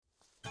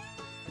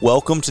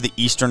Welcome to the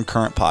Eastern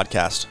Current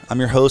Podcast. I'm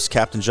your host,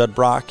 Captain Judd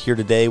Brock, here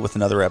today with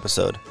another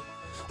episode.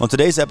 On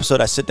today's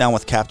episode, I sit down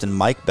with Captain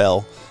Mike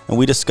Bell, and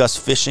we discuss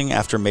fishing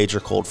after major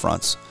cold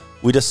fronts.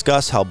 We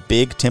discuss how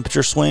big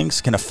temperature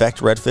swings can affect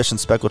redfish and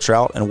speckled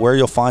trout and where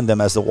you'll find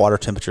them as the water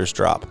temperatures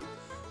drop.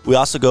 We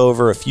also go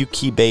over a few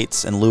key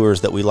baits and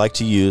lures that we like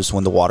to use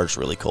when the water's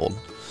really cold.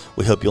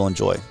 We hope you'll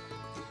enjoy.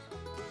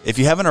 If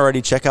you haven't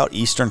already, check out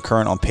Eastern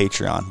Current on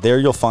Patreon. There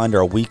you'll find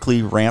our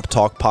weekly Ramp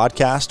Talk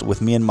podcast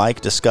with me and Mike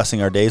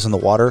discussing our days on the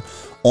water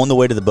on the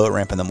way to the boat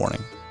ramp in the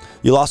morning.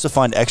 You'll also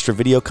find extra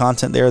video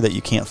content there that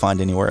you can't find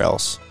anywhere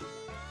else.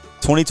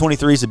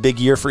 2023 is a big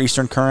year for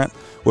Eastern Current.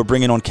 We're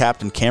bringing on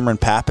Captain Cameron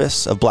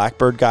Pappas of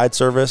Blackbird Guide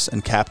Service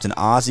and Captain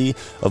Ozzy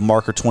of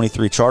Marker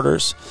 23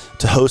 Charters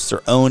to host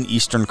their own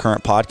Eastern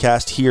Current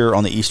podcast here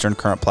on the Eastern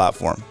Current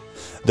platform.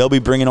 They'll be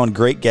bringing on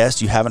great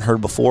guests you haven't heard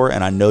before,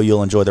 and I know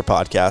you'll enjoy their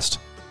podcast.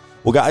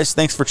 Well, guys,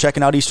 thanks for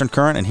checking out Eastern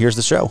Current, and here's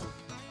the show.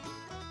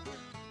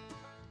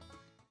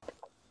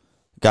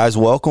 Guys,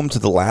 welcome to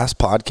the last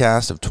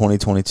podcast of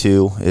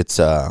 2022. It's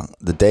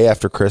the day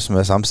after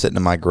Christmas. I'm sitting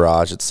in my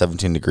garage. It's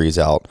 17 degrees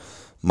out.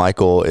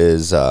 Michael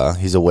is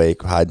he's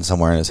awake, hiding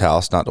somewhere in his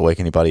house, not to wake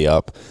anybody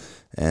up.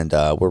 And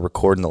we're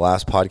recording the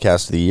last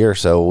podcast of the year,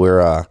 so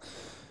we're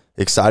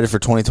excited for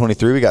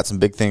 2023. We got some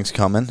big things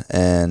coming,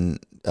 and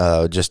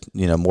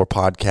more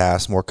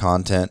podcasts, more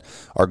content.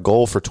 Our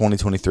goal for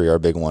 2023, our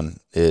big one,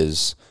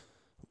 is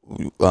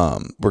we're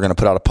going to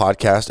put out a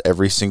podcast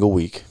every single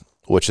week,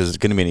 which is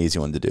going to be an easy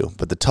one to do.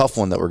 But the tough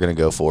one that we're going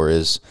to go for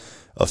is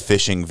a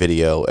fishing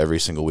video every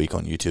single week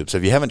on YouTube. So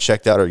if you haven't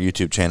checked out our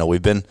YouTube channel,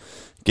 we've been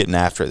getting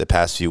after it the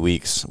past few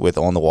weeks with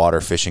on the water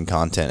fishing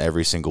content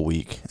every single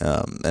week.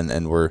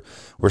 And we're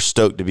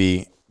stoked to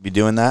be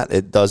doing that.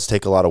 It does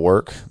take a lot of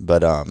work,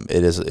 but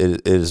it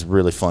is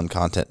really fun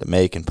content to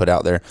make and put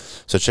out there.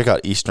 So check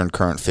out Eastern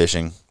Current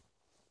Fishing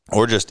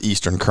or just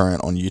Eastern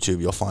Current on YouTube.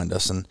 You'll find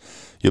us and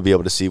you'll be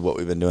able to see what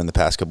we've been doing the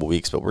past couple of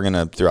weeks. But we're going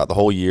to, throughout the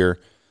whole year,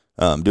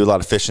 do a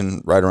lot of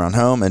fishing right around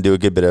home and do a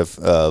good bit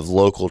of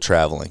local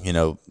traveling,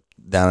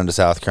 down into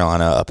South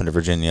Carolina, up into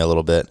Virginia a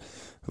little bit.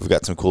 We've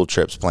got some cool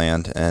trips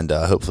planned, and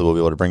hopefully we'll be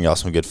able to bring y'all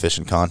some good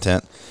fishing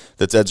content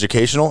that's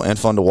educational and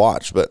fun to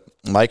watch. But,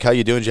 Mike, how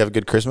you doing? Did you have a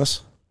good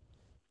Christmas?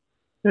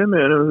 Yeah,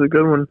 man, it was a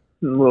good one.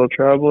 A little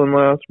traveling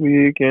last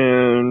week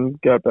and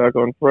got back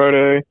on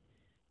Friday,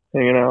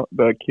 hanging out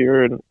back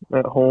here and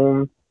at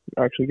home,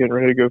 actually getting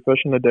ready to go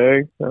fishing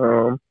today.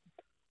 It's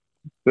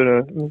been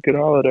a good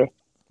holiday.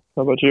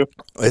 How about you?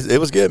 It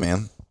was good,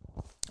 man.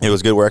 It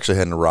was good. We're actually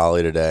heading to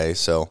Raleigh today,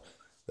 so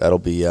that'll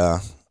be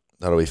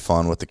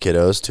fun with the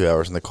kiddos. 2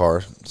 hours in the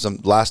car.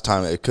 Last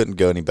time it couldn't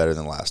go any better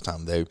than last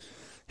time.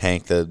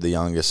 Hank, the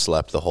youngest,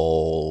 slept the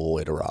whole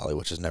way to Raleigh,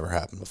 which has never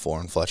happened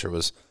before, and Fletcher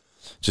was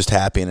just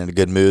happy and in a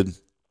good mood.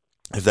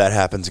 If that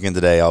happens again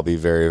today, I'll be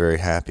very, very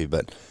happy.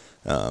 But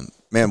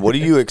man, what do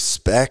you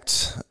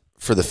expect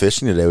for the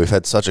fishing today? We've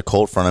had such a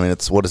cold front. I mean,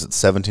 it's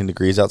 17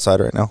 degrees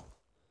outside right now?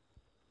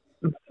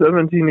 It's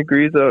 17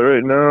 degrees out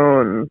right now,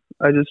 and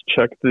I just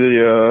checked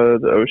the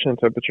ocean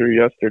temperature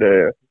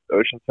yesterday. The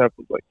ocean temp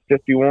was like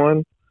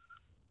 51.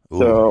 Ooh.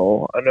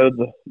 So I know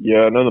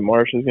the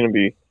marsh is going to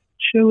be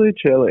chilly.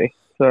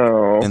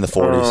 So in the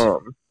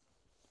 40s.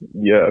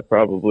 Yeah,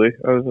 probably.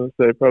 I was going to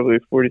say probably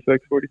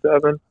 46,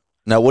 47.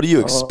 Now, what do you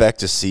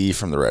expect to see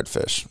from the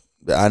redfish?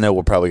 I know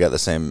we'll probably got the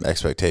same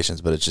expectations,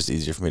 but it's just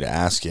easier for me to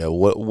ask you.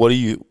 What do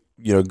you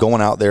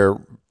going out there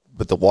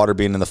with the water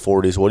being in the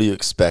 40s, what do you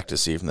expect to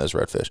see from those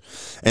redfish?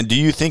 And do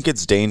you think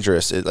it's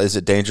dangerous? Is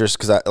it dangerous?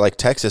 Because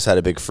Texas had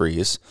a big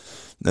freeze,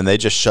 and they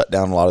just shut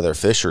down a lot of their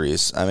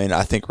fisheries. I mean,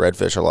 I think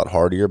redfish are a lot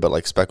hardier, but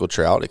like speckled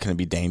trout, it can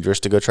be dangerous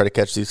to go try to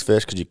catch these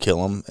fish. Could you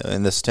kill them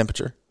in this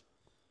temperature?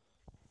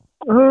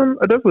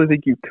 I definitely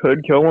think you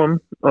could kill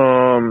them.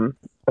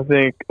 I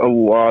think a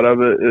lot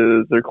of it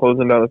is they're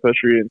closing down the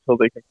fishery until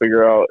they can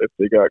figure out if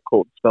they got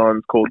cold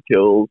stuns, cold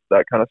kills,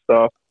 that kind of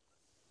stuff.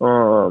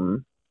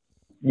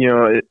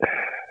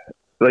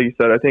 Like you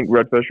said, I think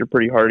redfish are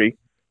pretty hardy.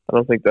 I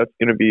don't think that's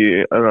going to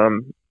be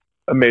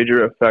a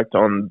major effect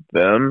on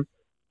them.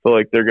 So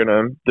like they're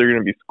gonna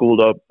be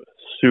schooled up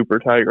super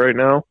tight right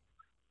now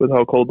with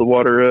how cold the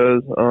water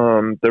is.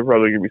 They're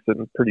probably gonna be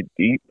sitting pretty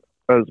deep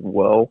as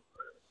well,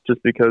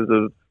 just because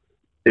of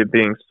it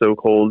being so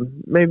cold.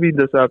 Maybe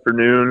this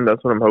afternoon,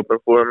 that's what I'm hoping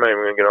for. I'm not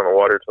even gonna get on the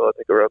water till I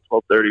think around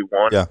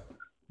 12:31. Yeah.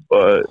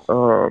 But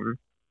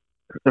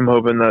I'm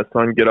hoping that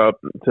sun get up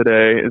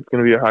today. It's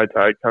going to be a high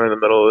tide kind of in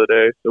the middle of the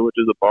day, so which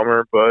is a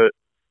bummer. But,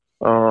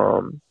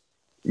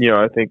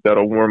 I think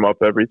that'll warm up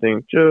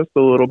everything just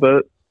a little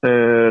bit.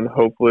 And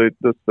hopefully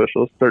the fish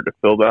will start to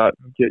feel that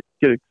and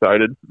get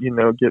excited,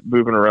 get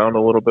moving around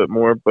a little bit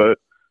more. But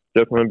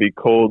definitely be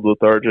cold,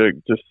 lethargic,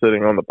 just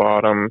sitting on the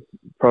bottom,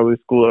 probably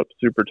school up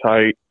super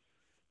tight.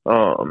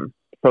 Probably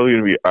going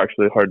to be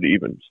actually hard to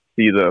even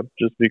see them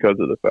just because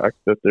of the fact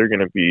that they're going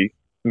to be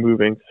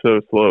moving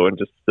so slow and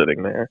just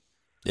sitting there.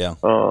 Yeah,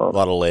 a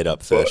lot of laid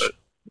up fish.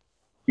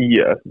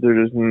 Yeah, they're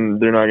not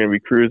going to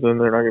be cruising.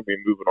 They're not going to be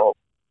moving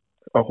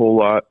a whole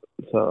lot.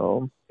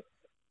 So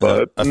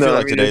But I feel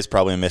like today's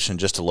probably a mission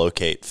just to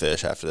locate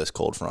fish after this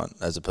cold front,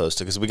 as opposed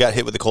to, because we got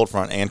hit with the cold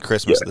front and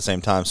Christmas at the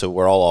same time, so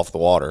we're all off the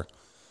water.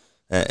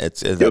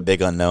 It's a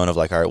big unknown of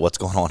like, all right, what's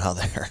going on out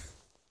there?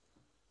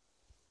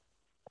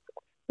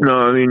 No,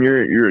 I mean,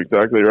 you're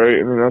exactly right.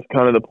 I mean, that's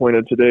kind of the point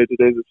of today.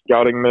 Today's a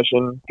scouting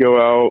mission. Go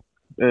out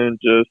and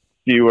just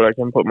see what I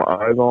can put my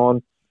eyes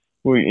on.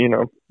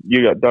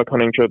 You got duck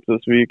hunting trips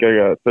this week. I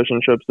got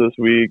fishing trips this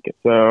week.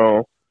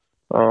 So,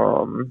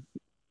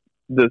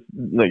 this,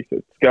 like you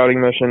said, scouting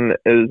mission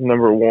is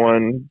number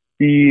one.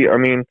 B, I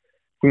mean,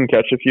 we can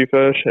catch a few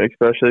fish,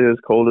 especially as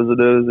cold as it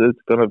is.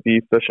 It's going to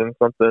be fishing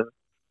something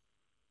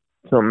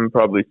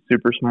probably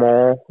super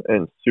small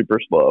and super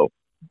slow.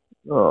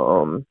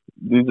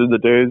 These are the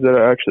days that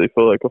I actually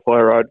feel like a fly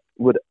rod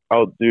would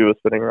outdo a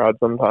spinning rod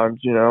sometimes,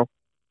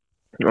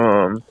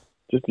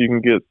 just you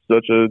can get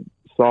such a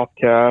soft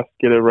cast,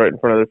 get it right in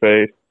front of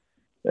their face,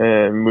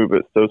 and move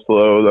it so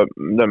slow that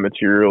the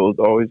material has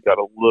always got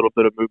a little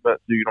bit of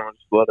movement, so you don't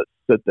just let it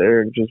sit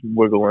there and just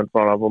wiggle in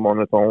front of them on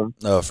its own.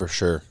 Oh, for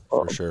sure.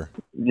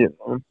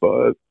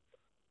 But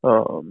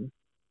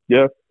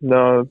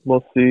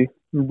we'll see.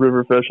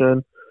 River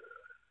fishing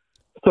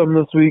some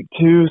this week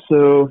too,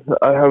 so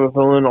I have a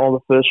feeling all the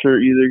fish are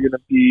either going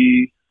to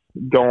be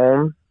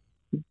gone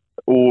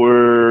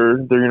or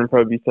they're going to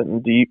probably be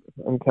sitting deep.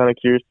 I'm kind of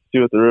curious to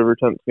see what the river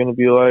temp's going to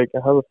be like.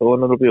 I have a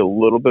feeling it'll be a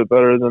little bit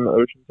better than the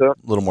ocean temp.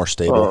 A little more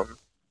stable.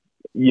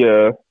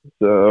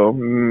 So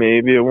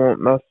maybe it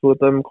won't mess with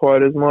them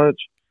quite as much,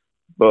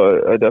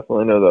 but I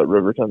definitely know that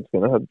river temp's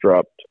going to have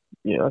dropped,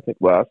 I think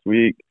last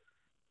week.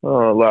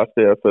 Last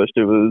day I fished,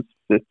 it was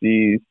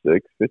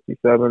 56,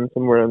 57,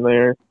 somewhere in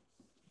there.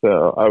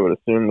 So I would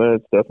assume that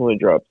it's definitely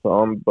dropped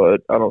some,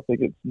 but I don't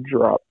think it's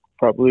dropped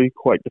probably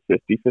quite to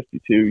 50,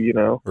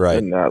 52, right,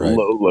 in that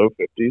low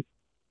 50s.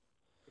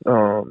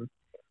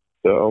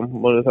 So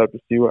we'll just have to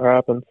see what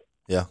happens.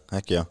 Yeah,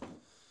 heck yeah.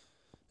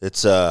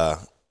 It's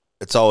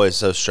always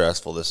so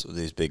stressful,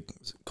 these big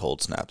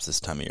cold snaps this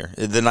time of year.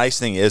 The nice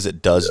thing is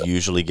it does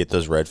usually get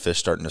those redfish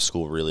starting to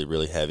school really,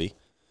 really heavy.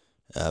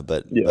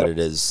 But it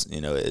is,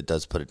 it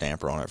does put a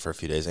damper on it for a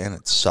few days, and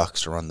it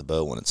sucks to run the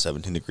boat when it's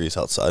 17 degrees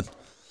outside.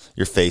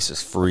 Your face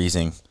is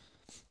freezing.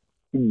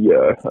 Yeah,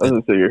 I was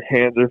going to say your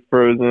hands are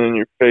frozen,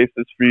 your face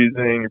is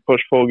freezing, your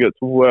push pole gets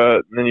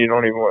wet, and then you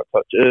don't even want to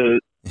touch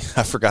it.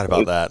 I forgot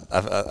about that.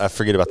 I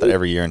forget about that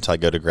every year until I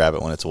go to grab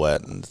it when it's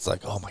wet, and it's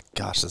like, oh my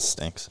gosh, this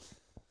stinks.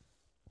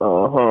 I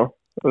was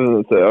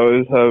going to say, I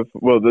always have,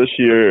 this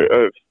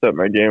year I've stepped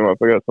my game up.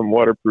 I got some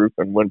waterproof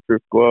and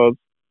windproof gloves,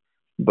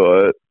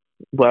 but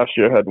last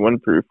year I had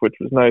windproof, which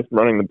was nice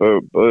running the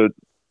boat, but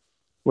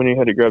when you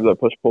had to grab that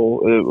push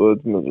pole, it was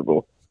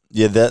miserable.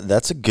 Yeah,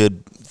 that's a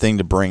good thing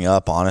to bring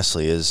up,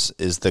 honestly, is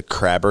the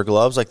crabber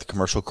gloves, like the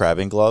commercial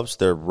crabbing gloves.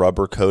 They're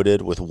rubber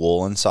coated with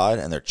wool inside,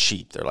 and they're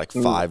cheap. They're like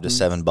 $5 to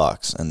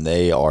 $7, and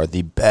they are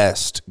the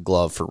best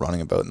glove for running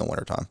a boat in the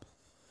wintertime.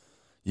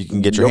 You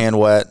can get your hand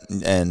wet,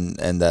 and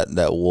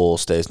that wool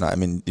stays nice. I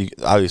mean,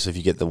 obviously, if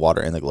you get the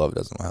water in the glove, it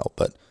doesn't help,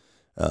 but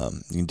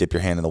you can dip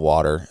your hand in the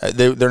water.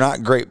 They're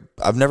not great.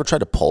 I've never tried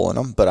to pull in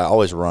them, but I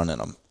always run in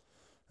them.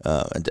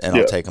 And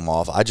I'll take them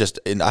off. I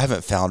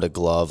haven't found a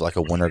glove, like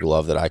a winter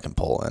glove, that I can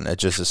pull in. It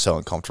just is so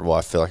uncomfortable. I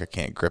feel like I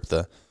can't grip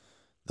the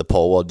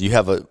pole well. Do you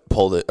have a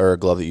a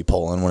glove that you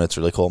pull in when it's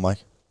really cold,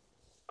 Mike?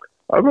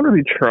 I'm going to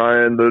be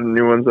trying the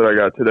new ones that I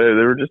got today.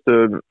 They were just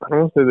I don't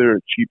want to say they were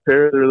a cheap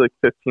pair. They were like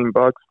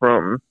 $15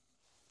 from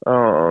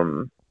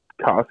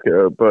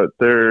Costco, but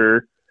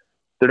they're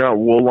not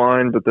wool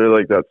lined, but they're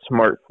like that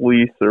smart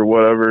fleece or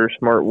whatever,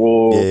 smart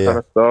wool kind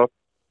of stuff.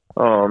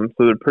 So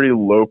they're pretty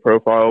low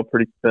profile,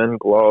 pretty thin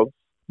gloves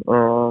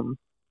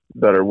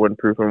that are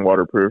windproof and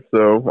waterproof.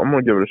 So I'm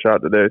going to give it a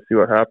shot today, see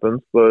what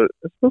happens. But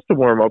it's supposed to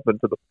warm up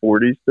into the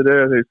 40s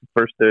today. I think it's the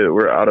first day that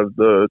we're out of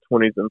the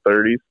 20s and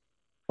 30s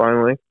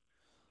finally.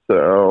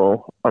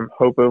 So I'm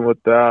hoping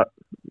with that,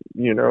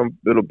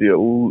 it'll be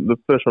the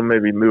fish will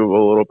maybe move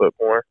a little bit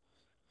more.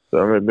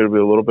 So maybe it'll be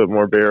a little bit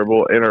more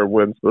bearable. And our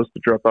wind's supposed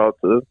to drop out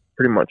to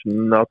pretty much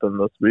nothing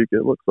this week,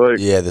 it looks like.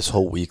 Yeah, this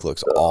whole week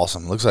looks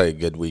awesome. Looks like a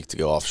good week to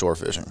go offshore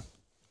fishing.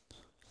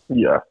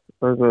 Yeah.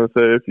 I was going to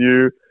say, if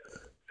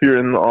you're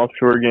in the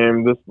offshore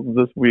game,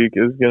 this week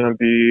is going to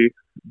be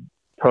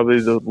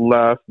probably the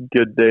last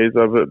good days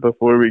of it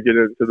before we get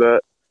into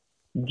that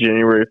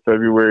January,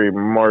 February,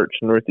 March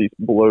Northeast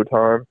blow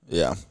time.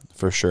 Yeah,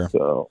 for sure.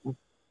 So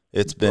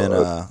it's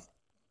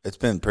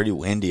been pretty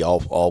windy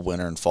all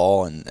winter and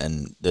fall,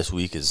 and this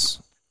week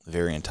is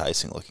very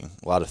enticing looking.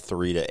 A lot of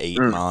 3 to 8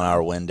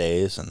 mile-an-hour wind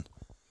days and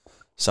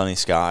sunny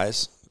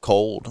skies.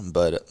 Cold,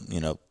 but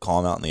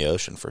calm out in the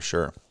ocean for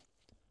sure.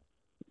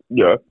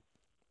 Yeah.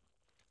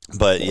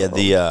 But yeah,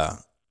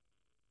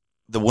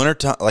 the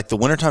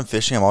wintertime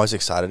fishing I'm always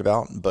excited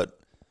about, but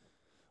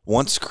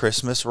once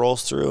Christmas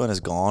rolls through and is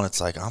gone, it's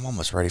like I'm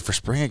almost ready for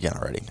spring again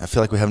already. I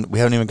feel like we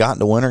haven't even gotten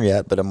to winter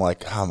yet, but I'm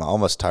like I'm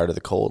almost tired of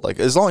the cold. Like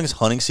as long as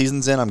hunting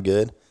season's in, I'm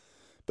good.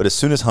 But as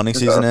soon as hunting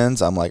season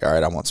ends, I'm like, all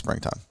right, I want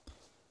springtime.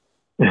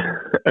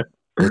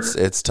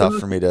 It's tough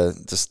for me to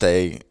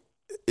stay.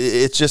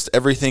 it's just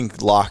everything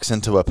locks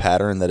into a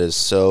pattern that is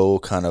so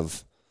kind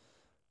of,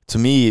 to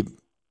me,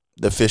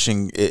 the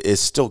fishing is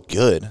still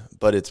good,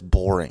 but it's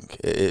boring.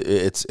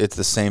 It's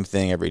the same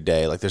thing every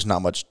day. Like there's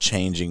not much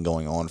changing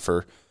going on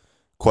for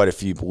quite a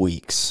few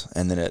weeks,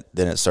 and then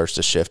it starts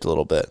to shift a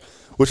little bit,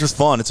 which is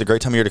fun. It's a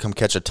great time of year to come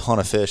catch a ton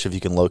of fish if you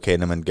can locate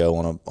them and go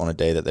on a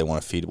day that they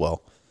want to feed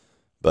well.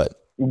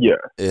 But yeah,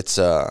 it's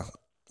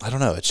I don't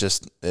know. It's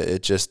just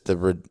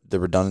the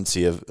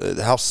redundancy of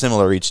how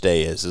similar each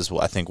day is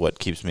I think what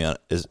keeps me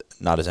is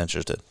not as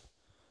interested.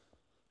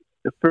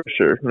 for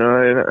sure.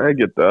 No, I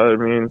get that. I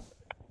mean,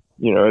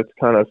 it's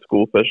kind of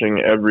school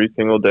fishing every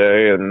single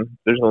day, and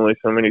there's only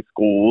so many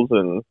schools,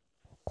 and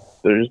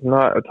there's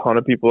not a ton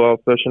of people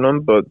out fishing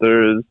them, but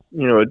there's,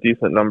 a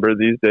decent number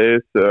these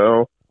days.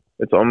 So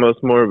it's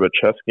almost more of a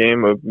chess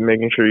game of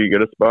making sure you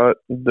get a spot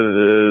than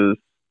it is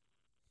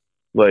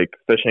like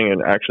fishing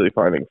and actually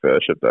finding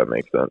fish, if that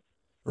makes sense.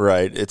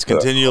 Right. It's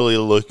continually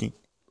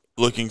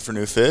looking for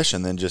new fish,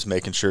 and then just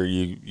making sure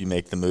you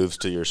make the moves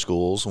to your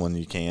schools when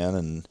you can,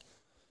 and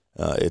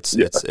it's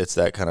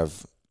that kind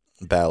of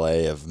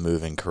ballet of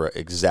moving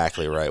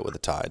exactly right with the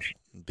tide,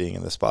 being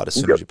in the spot as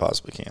soon as you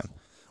possibly can,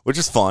 which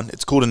is fun.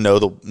 It's cool to know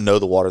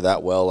the water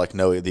that well, like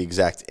know the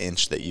exact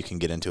inch that you can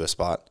get into a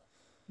spot.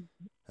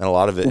 And a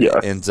lot of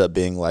it ends up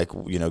being like,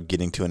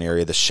 getting to an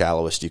area the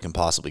shallowest you can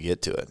possibly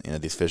get to it.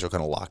 These fish will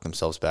kind of lock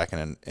themselves back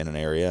in an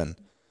area, and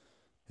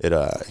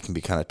it can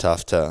be kind of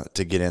tough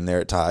to get in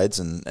there at tides.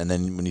 And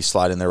then when you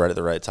slide in there right at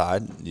the right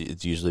tide,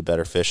 it's usually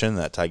better fishing.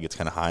 That tide gets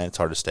kind of high, and it's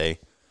hard to stay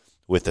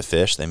with the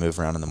fish. They move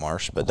around in the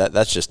marsh. But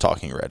that's just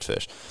talking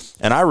redfish.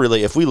 And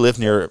if we live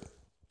near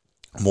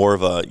more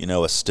of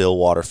a still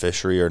water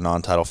fishery or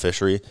non-tidal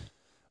fishery,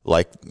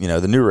 like,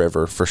 the New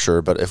River for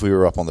sure. But if we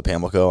were up on the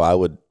Pamlico, I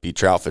would be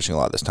trout fishing a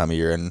lot this time of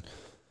year. And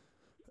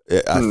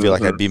I feel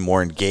like I'd be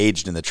more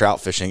engaged in the trout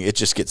fishing. It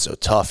just gets so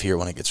tough here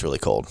when it gets really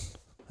cold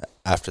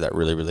after that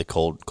really, really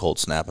cold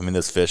snap. I mean,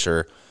 those fish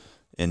are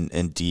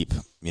in deep,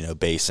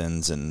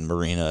 basins and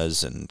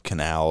marinas and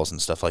canals and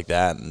stuff like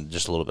that, and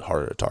just a little bit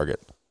harder to target.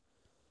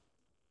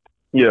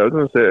 Yeah, I was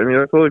going to say, I mean,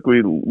 I feel like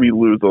we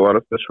lose a lot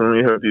of fish when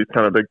we have these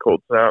kind of big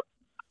cold snaps.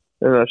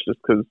 And that's just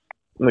because,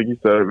 like you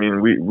said, I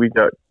mean, we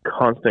got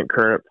constant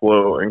current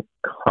flow and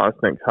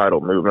constant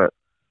tidal movement.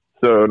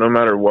 So no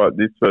matter what,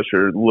 these fish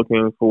are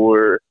looking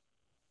for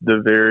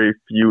the very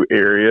few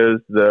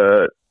areas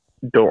that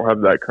don't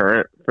have that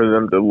current for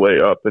them to lay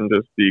up and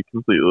just be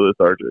completely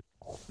lethargic.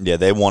 Yeah,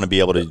 they want to be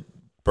able to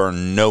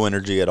burn no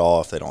energy at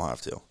all if they don't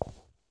have to.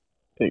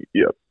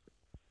 Yep.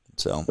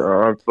 So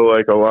I feel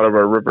like a lot of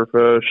our river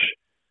fish,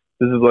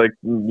 this is like,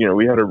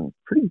 we had a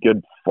pretty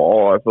good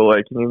fall, I feel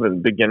like, and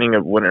even beginning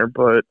of winter,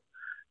 but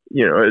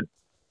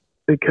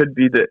it could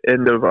be the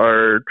end of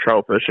our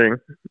trout fishing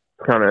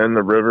kind of in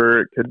the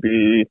river. It could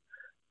be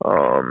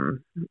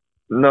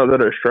not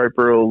that a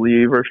striper will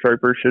leave, or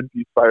striper should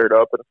be fired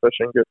up and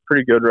fishing gets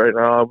pretty good right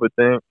now, I would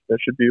think. There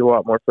should be a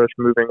lot more fish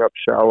moving up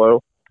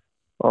shallow.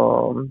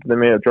 They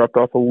may have dropped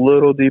off a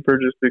little deeper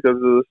just because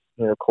of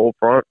this cold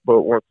front,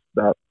 but once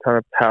that kind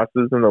of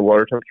passes and the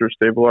water temperature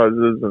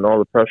stabilizes and all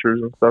the pressures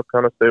and stuff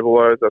kind of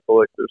stabilize, I feel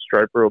like the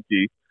striper will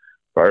be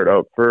fired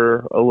up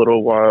for a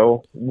little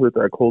while with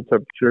that cold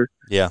temperature.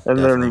 Yeah, and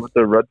definitely. Then with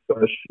the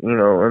redfish, in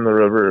the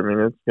river, I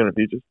mean, it's going to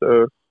be just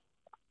a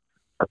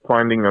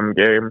finding them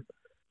game.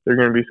 They're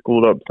going to be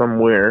schooled up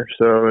somewhere,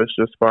 so it's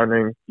just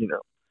finding,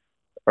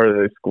 are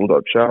they schooled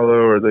up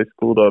shallow? Are they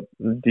schooled up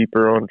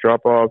deeper on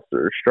drop-offs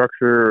or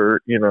structure?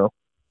 Or,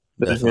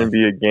 there's going to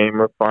be a game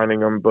of finding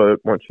them, but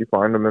once you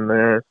find them in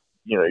there,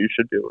 you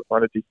should be able to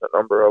find a decent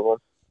number of them.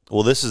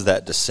 Well, this is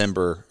that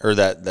December or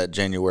that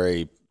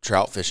January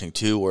trout fishing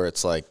too, where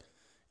it's like,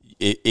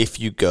 if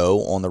you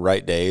go on the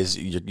right days,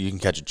 you can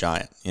catch a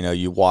giant.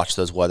 You watch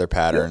those weather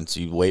patterns,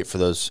 you wait for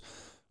those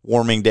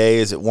warming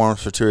days, it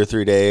warms for 2 or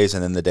 3 days,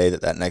 and then the day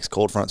that next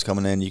cold front's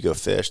coming in, you go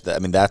fish.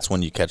 That's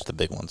when you catch the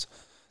big ones.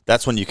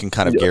 That's when you can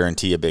kind of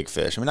guarantee a big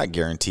fish. I mean, not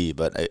guarantee,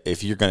 but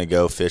if you're going to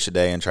go fish a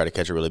day and try to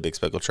catch a really big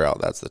speckled trout,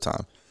 that's the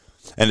time.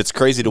 And it's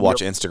crazy to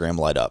watch Instagram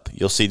light up.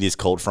 You'll see these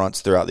cold fronts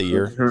throughout the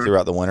year,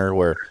 throughout the winter,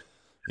 where,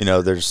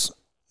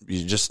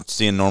 you're just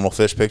seeing normal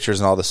fish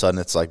pictures, and all of a sudden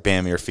it's like,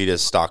 bam, your feed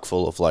is stock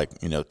full of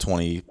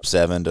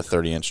 27 to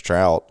 30 inch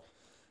trout.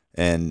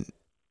 And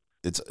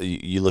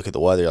you look at the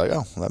weather, you're like,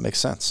 oh, well, that makes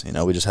sense.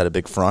 We just had a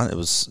big front. It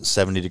was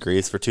 70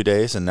 degrees for 2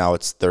 days, and now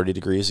it's 30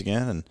 degrees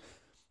again. And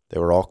they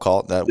were all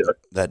caught that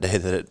day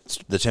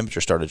that the temperature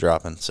started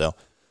dropping. So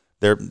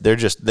they're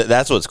just,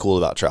 that's what's cool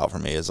about trout for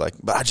me, is like,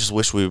 but I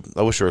wish we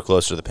were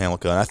closer to the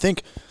Pamlico. And I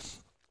think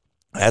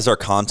as our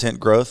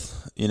content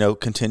growth,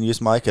 continues,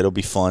 Mike, it'll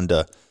be fun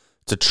to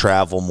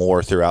travel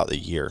more throughout the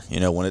year.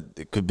 When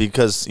it could,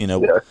 because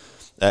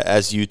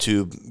as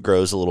YouTube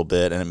grows a little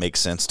bit and it makes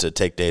sense to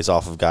take days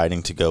off of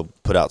guiding to go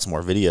put out some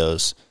more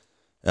videos,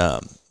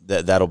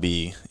 that'll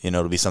be,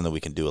 it'll be something we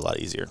can do a lot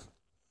easier.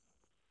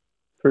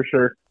 For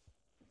sure.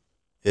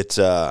 It's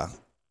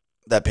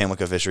that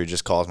Pamlico fishery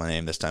just calls my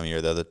name this time of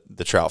year, though.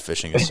 The trout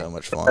fishing is so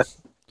much fun.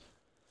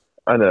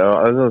 I know.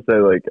 I was gonna say,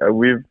 like,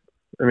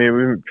 I mean,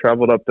 we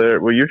traveled up there.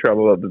 Well, you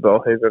traveled up to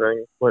Belhaven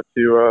and went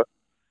to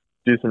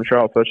do some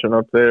trout fishing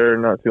up there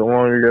not too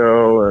long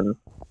ago, and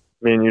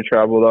me and you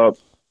traveled up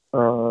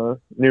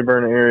New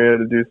Bern area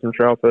to do some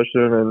trout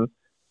fishing, and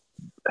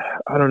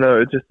I don't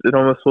know, it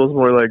almost feels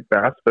more like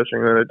bass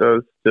fishing than it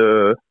does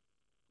to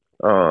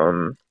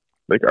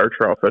like our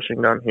trout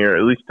fishing down here,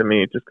 at least to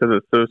me, just because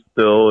it's so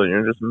still and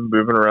you're just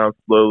moving around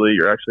slowly.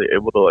 You're actually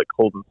able to like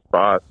hold in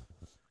spots,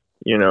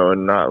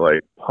 and not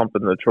like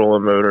pumping the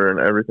trolling motor and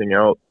everything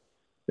else.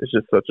 It's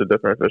just such a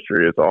different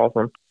fishery. It's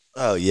awesome.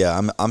 Oh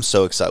yeah, I'm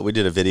so excited. We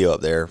did a video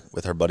up there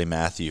with our buddy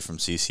Matthew from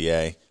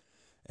CCA,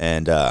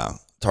 and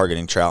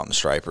targeting trout and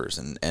stripers,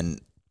 and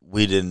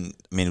we didn't.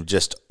 I mean,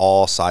 just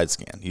all side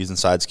scan, using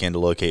side scan to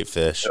locate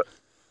fish. Yep.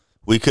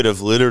 We could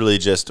have literally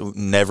just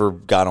never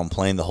got on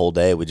plane the whole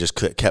day. We just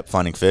kept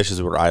finding fish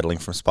as we were idling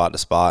from spot to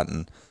spot,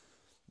 and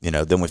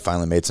then we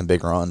finally made some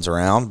big runs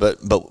around. But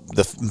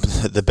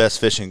the best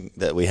fishing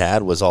that we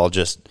had was all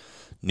just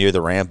near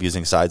the ramp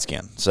using side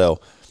scan. So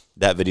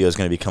that video is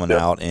going to be coming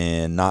out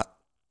in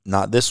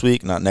not this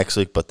week, not next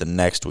week, but the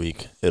next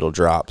week it'll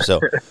drop. So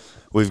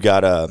we've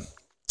got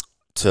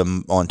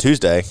on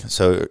Tuesday.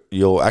 So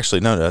you'll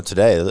actually no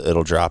today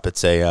it'll drop.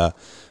 It's a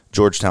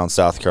Georgetown,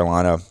 South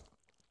Carolina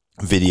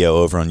video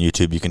over on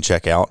YouTube you can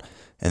check out.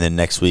 And then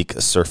next week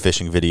a surf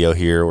fishing video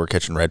here. We're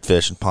catching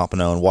redfish and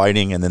pompano and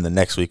whiting. And then the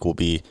next week will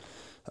be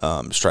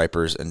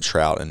stripers and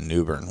trout and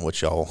New Bern,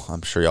 which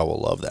I'm sure y'all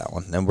will love that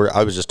one. And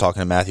I was just talking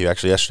to Matthew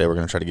actually yesterday. We're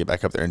going to try to get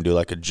back up there and do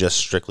like a just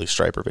strictly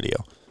striper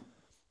video.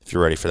 If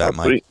you're ready for that,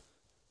 Mike.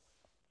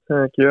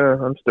 Heck yeah,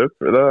 I'm stoked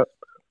for that.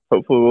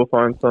 Hopefully we'll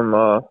find some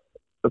a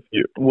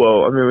few.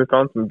 Well, I mean, we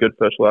found some good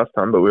fish last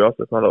time, but we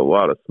also found a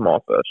lot of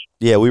small fish.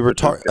 Yeah, we were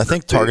I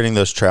think targeting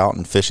those trout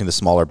and fishing the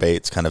smaller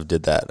baits kind of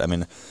did that. I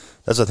mean,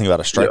 that's the thing about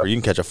a striper. Yeah. You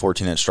can catch a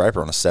 14-inch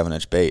striper on a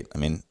 7-inch bait. I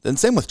mean, and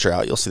same with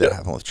trout. You'll see that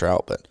happen with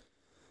trout, but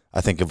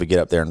I think if we get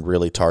up there and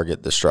really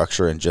target the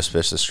structure and just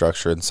fish the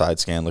structure and side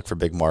scan, look for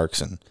big marks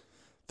and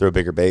throw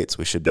bigger baits,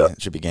 we should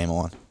be game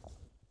on.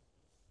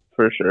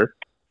 For sure.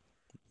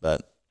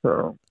 But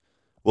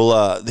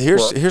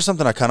here's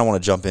something I kind of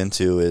want to jump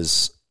into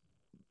is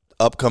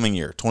upcoming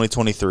year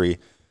 2023.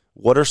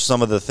 What are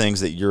some of the things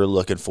that you're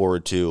looking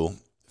forward to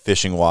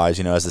fishing wise?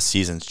 As the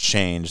seasons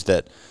change,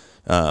 that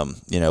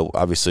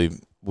obviously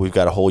we've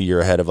got a whole year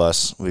ahead of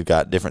us. We've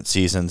got different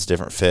seasons,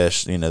 different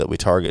fish, that we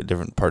target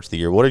different parts of the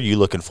year. What are you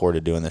looking forward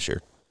to doing this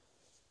year?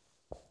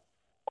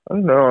 I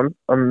don't know.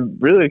 I'm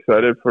really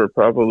excited for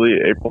probably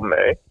April,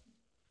 May.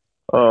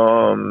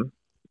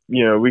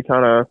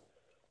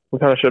 We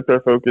kind of shift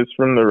our focus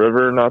from the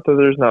river. Not that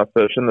there's not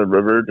fish in the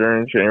river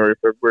during January,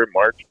 February,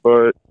 March,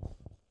 but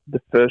the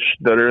fish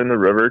that are in the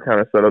river kind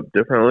of set up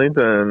differently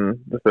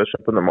than the fish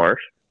up in the marsh.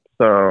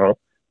 So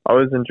I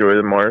always enjoy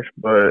the marsh,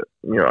 but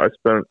I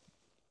spent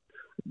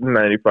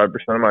 95%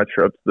 of my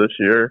trips this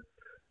year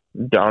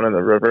down in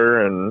the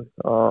river and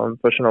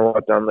fishing a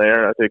lot down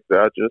there. And I think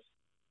that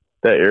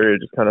area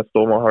just kind of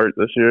stole my heart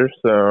this year.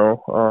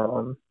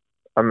 So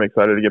I'm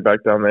excited to get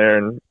back down there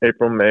in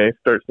April, May,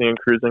 start seeing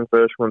cruising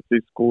fish once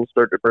these schools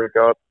start to break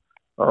up.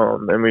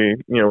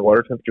 And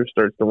water temperature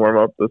starts to warm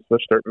up. Those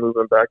fish start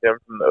moving back in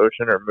from the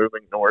ocean or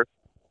moving north,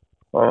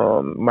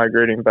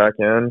 migrating back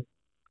in.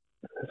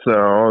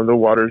 So the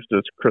water's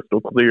just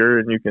crystal clear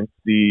and you can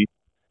see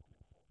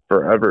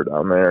forever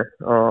down there,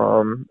 as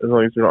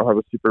long as you don't have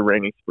a super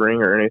rainy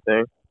spring or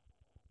anything.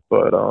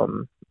 But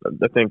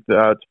I think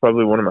that's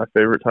probably one of my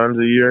favorite times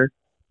of year.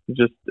 It's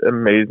just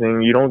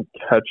amazing. You don't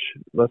catch,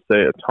 let's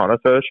say, a ton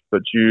of fish,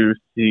 but you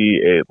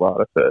see a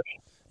lot of fish.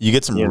 You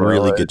get some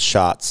really good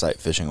shots sight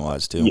fishing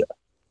wise too.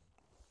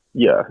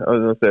 Yeah, I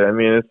was gonna say. I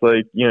mean, it's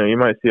like you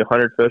might see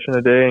 100 fish in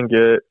a day and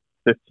get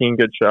 15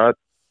 good shots.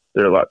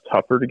 They're a lot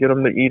tougher to get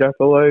them to eat. I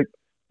feel like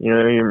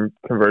your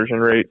conversion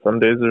rate some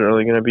days is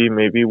only going to be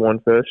maybe one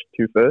fish,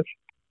 two fish,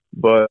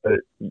 but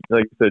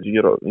like you said,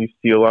 you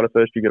see a lot of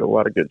fish, you get a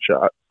lot of good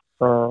shots.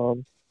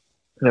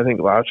 And I think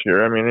last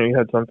year, I mean, you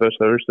had some fish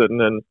that were sitting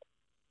in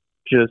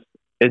just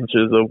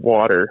inches of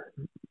water,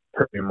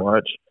 pretty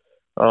much.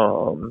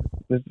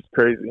 This is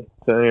crazy.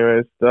 So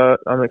anyways, that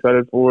I'm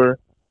excited for.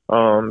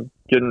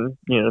 Getting,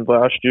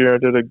 last year I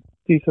did a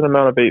decent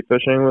amount of bait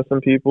fishing with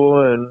some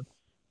people and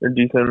a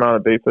decent amount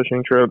of bait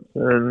fishing trips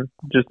and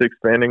just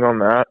expanding on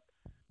that.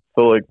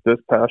 So like this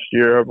past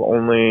year, I've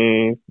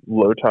only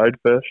low tide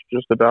fished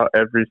just about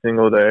every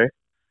single day.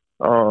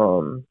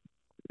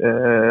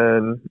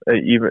 And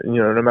even,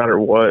 no matter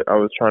what, I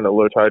was trying to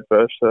low tide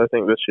fish. So I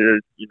think this year,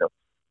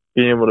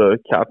 being able to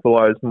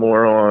capitalize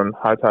more on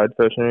high tide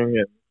fishing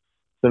and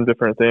some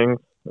different things,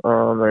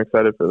 I'm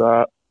excited for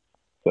that.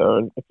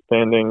 So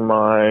expanding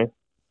my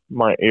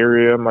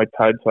area, my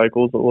tide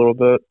cycles a little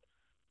bit.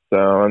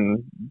 So,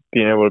 and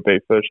being able to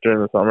bait fish during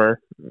the summer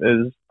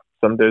is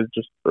some days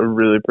just a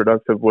really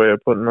productive way of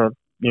putting a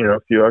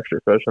few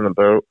extra fish in the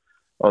boat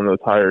on those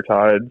higher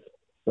tides.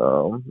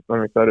 So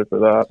I'm excited for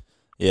that.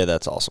 Yeah,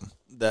 that's awesome.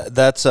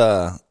 That's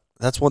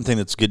that's one thing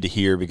that's good to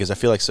hear, because I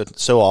feel like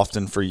so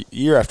often for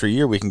year after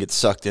year we can get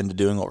sucked into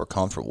doing what we're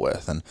comfortable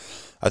with, and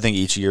I think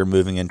each year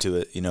moving into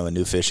it, a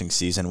new fishing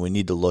season, we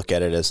need to look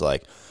at it as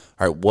like,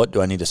 all right, what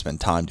do I need to spend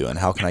time doing?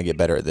 How can I get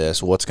better at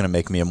this? What's going to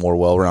make me a more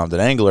well-rounded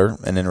angler,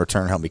 and in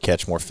return help me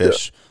catch more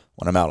fish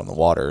when I'm out on the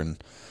water?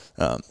 And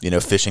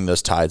fishing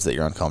those tides that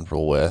you're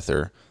uncomfortable with,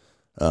 or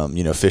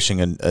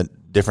fishing a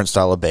different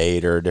style of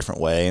bait or a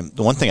different way. And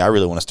the one thing I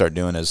really want to start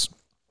doing is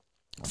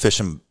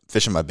fishing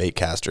my bait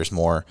casters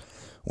more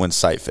when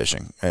sight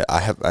fishing.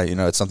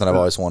 It's something I've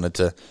always wanted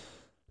to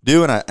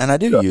do, and I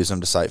do use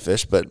them to sight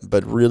fish,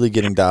 but really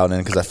getting dialed in,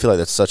 because I feel like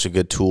that's such a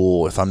good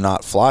tool if I'm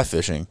not fly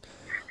fishing,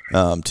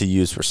 to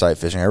use for sight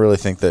fishing. I really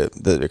think that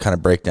the kind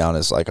of breakdown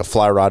is like a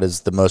fly rod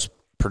is the most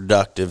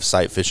productive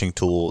sight fishing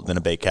tool than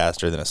a bait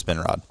caster, than a spin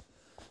rod.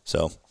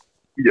 So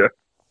yeah.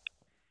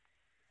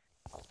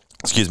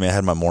 Excuse me, I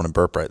had my morning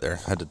burp right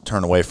there. I had to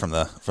turn away from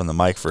the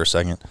mic for a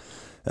second.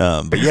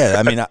 But yeah,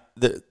 I mean,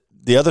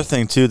 the other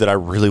thing too that I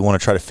really want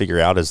to try to figure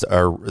out is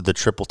the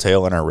triple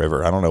tail in our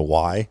river. I don't know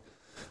why,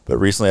 but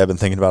recently I've been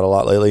thinking about it a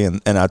lot lately,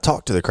 and I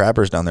talked to the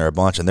crabbers down there a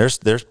bunch, and there's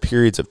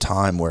periods of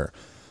time where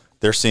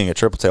they're seeing a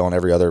triple tail on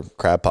every other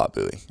crab pot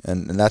buoy,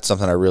 and that's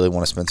something I really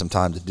want to spend some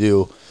time to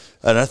do.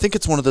 And I think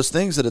it's one of those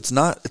things that it's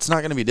not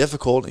going to be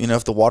difficult.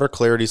 If the water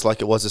clarity is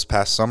like it was this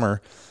past summer,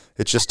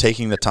 it's just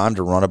taking the time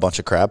to run a bunch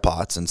of crab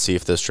pots and see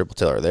if those triple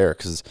tail are there,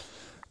 because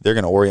they're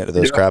going to orient to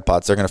those crab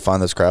pots. They're going to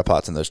find those crab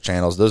pots in those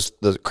channels.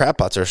 The crab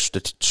pots are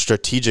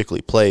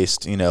strategically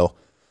placed,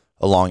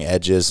 along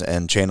edges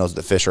and channels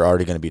that fish are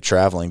already going to be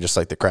traveling, just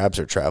like the crabs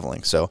are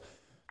traveling. So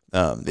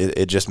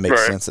it just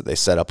makes sense that they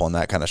set up on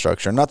that kind of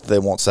structure. Not that they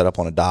won't set up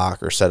on a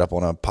dock or set up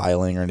on a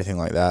piling or anything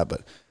like that,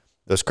 but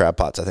those crab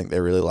pots I think they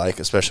really like,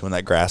 especially when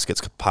that grass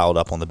gets piled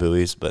up on the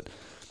buoys. But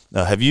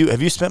have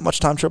you spent much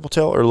time triple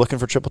tail or looking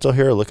for triple tail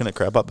here, or looking at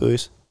crab pot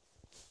buoys?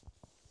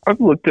 I've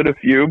looked at a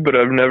few, but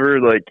I've never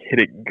hit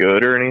it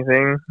good or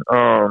anything.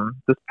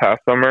 This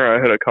past summer,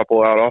 I hit a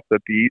couple out off the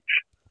beach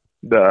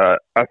that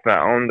I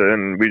found,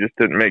 and we just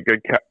didn't make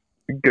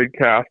good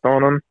cast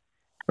on them.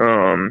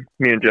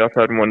 Me and Jeff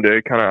had one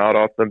day kind of out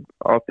off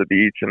the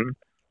beach, and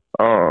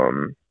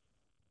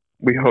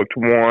we hooked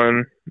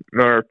one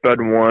or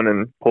fed one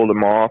and pulled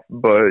him off.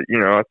 But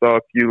I saw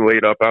a few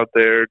laid up out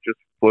there just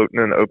floating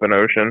in the open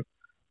ocean.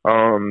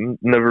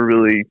 Never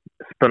really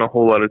spent a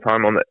whole lot of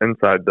time on the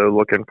inside though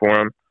looking for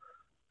them.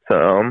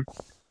 So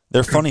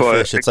they're funny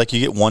fish. It's like you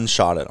get one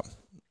shot at them.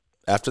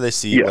 After they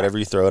see whatever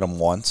you throw at them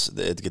once,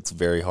 it gets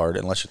very hard.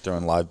 Unless you're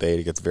throwing live bait,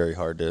 it gets very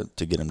hard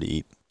to get them to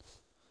eat.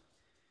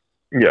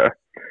 Yeah.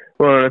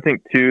 Well, and I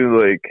think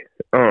too,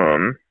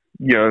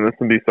 this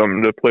would be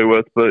something to play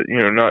with, but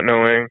not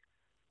knowing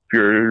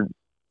if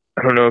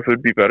I don't know if it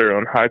would be better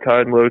on high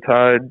tide, low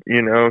tide.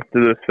 Do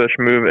those fish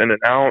move in and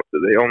out? Do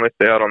they only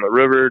stay out on the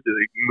river? Do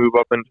they move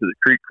up into the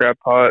creek crab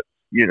pot?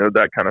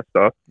 That kind of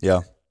stuff.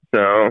 Yeah.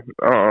 So,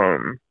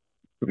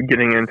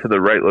 getting into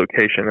the right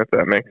location, if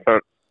that makes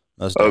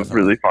sense, of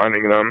really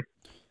finding them.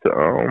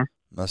 So,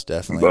 most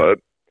definitely. But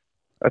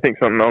I think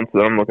something else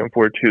that I'm looking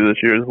forward to this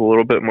year is a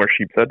little bit more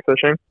sheepshead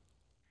fishing.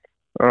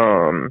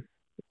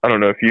 I don't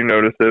know if you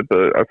noticed it,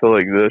 but I feel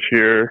like this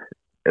year,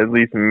 at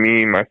least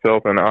me,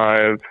 myself, and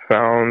I have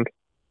found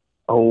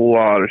a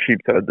lot of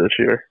sheepshead this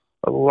year.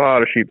 A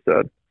lot of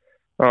sheepshead.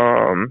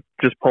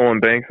 Just pulling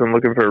banks and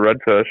looking for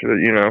redfish.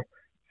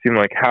 Seemed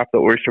like half the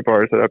oyster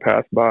bars that I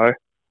passed by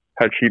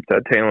had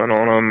sheepshead tailing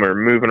on them or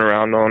moving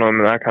around on them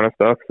and that kind of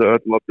stuff. So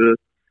I'd love to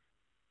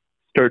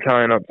start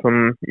tying up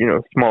some,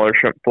 smaller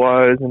shrimp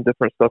flies and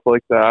different stuff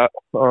like that,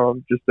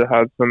 just to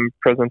have some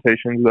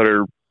presentations that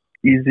are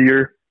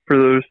easier for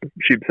those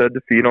sheepshead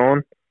to feed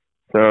on.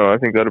 So I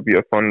think that'll be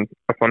a fun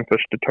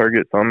fish to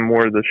target some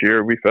more this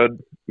year. We fed,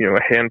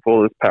 a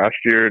handful this past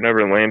year,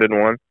 never landed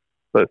one,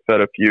 but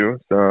fed a few.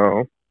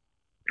 So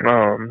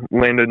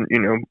landed,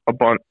 a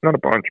bunch, not a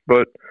bunch,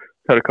 but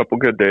had a couple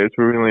good days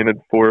where we landed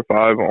 4 or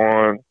 5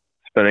 on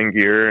spinning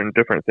gear and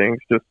different things,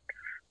 just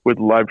with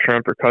live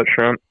shrimp or cut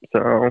shrimp.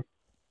 So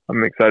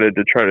I'm excited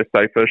to try to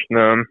sight fish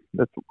them.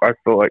 That's, I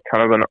feel like,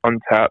 kind of an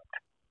untapped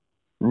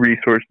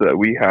resource that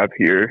we have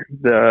here,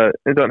 that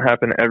it doesn't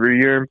happen every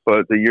year,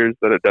 but the years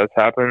that it does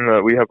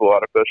happen, we have a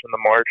lot of fish in the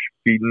marsh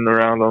feeding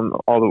around on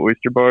all the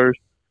oyster bars.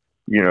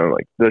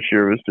 This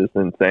year was just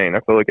insane. I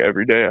feel like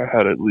every day I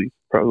had at least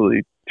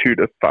probably 2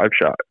 to 5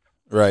 shots.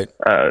 Right.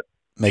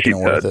 Making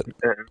it worth it.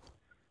 And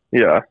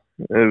yeah,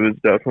 it was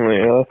definitely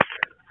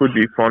would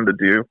be fun to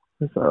do.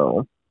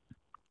 So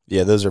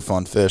yeah, those are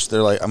fun fish.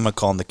 They're like, I'm gonna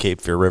call them the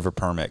Cape Fear River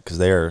permit, because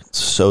they are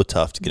so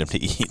tough to get them to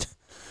eat.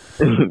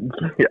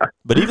 Yeah.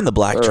 But even the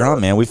black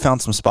drum, man, we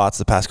found some spots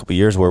the past couple of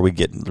years where we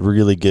get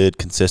really good,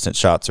 consistent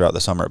shots throughout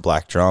the summer at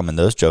black drum, and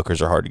those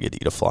jokers are hard to get to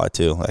eat a fly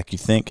too. Like, you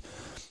think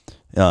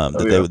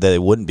they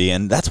wouldn't be,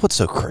 and that's what's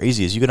so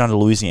crazy is you go down to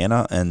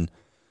Louisiana and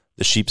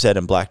the sheepshead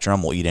and black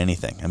drum will eat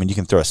anything. I mean, you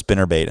can throw a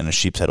spinnerbait and a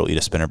sheepshead will eat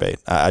a spinnerbait.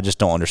 I just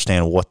don't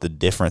understand what the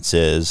difference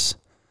is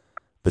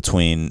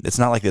between. It's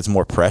not like it's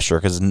more pressure,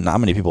 because not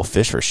many people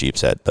fish for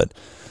sheepshead, but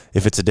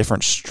if it's a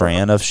different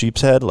strand of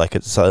sheep's head, like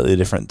it's slightly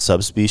different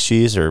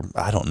subspecies, or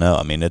I don't know.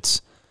 I mean,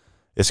 it's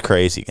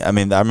crazy. I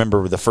mean, I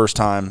remember the first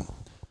time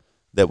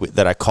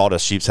that I caught a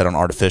sheep's head on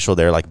artificial,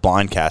 they're like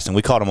blind casting.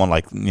 We caught them on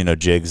like,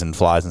 jigs and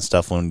flies and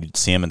stuff when you'd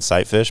see them in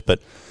sight fish,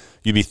 but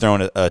you'd be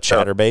throwing a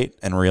chatterbait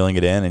and reeling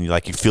it in, and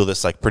you feel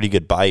this like pretty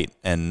good bite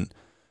and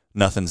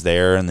nothing's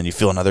there, and then you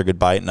feel another good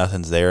bite,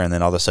 nothing's there, and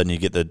then all of a sudden you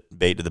get the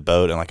bait to the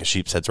boat and like a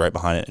sheep's head's right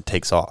behind it and it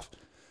takes off.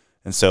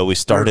 And so we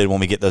started, when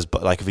we get those,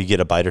 like if we get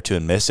a bite or two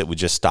and miss it, we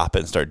just stop it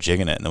and start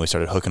jigging it, and then we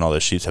started hooking all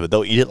those sheep's head. But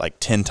they'll eat it like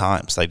 10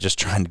 times, like just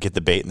trying to get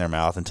the bait in their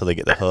mouth until they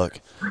get the hook.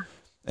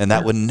 And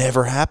that would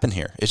never happen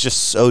here. It's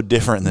just so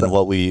different than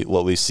what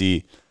we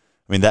see.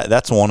 I mean,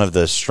 that's one of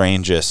the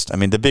strangest. I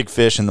mean, the big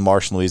fish in the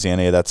marsh in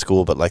Louisiana, that's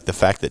cool, but like the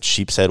fact that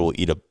sheep's head will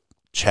eat a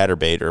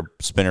chatterbait or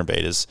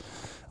spinnerbait is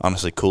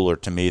honestly cooler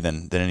to me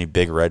than any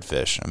big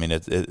redfish. I mean,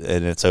 and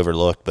it's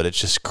overlooked, but it's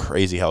just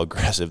crazy how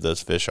aggressive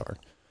those fish are.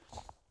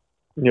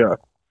 Yeah.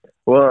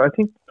 Well, I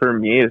think for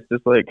me, it's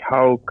just like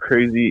how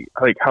crazy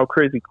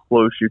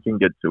close you can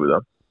get to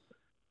them.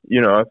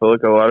 I feel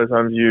like a lot of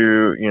times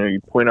you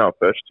point out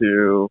fish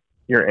to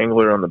your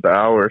angler on the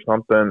bow or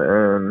something,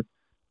 and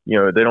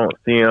they don't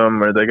see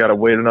them, or they got to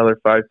wait another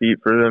 5 feet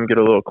for them to get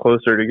a little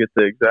closer to get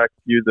the exact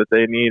view that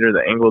they need or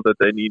the angle that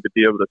they need to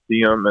be able to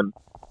see them. And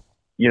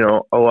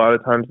a lot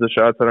of times the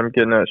shots that I'm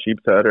getting at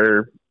sheep's head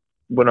are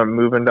when I'm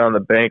moving down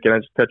the bank and I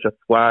just catch a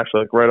flash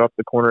like right off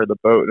the corner of the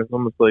boat, and it's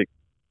almost like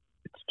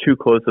it's too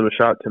close of a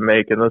shot to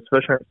make. And those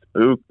fish aren't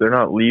spooked; they're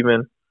not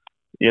leaving,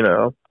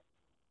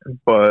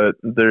 but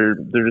they're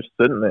just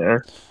sitting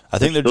there. I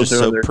think they're just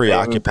so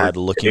preoccupied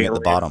looking at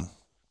the bottom.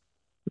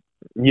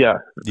 Yeah,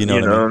 what I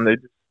mean? And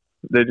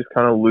they just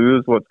kind of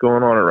lose what's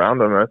going on around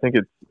them. And I think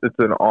it's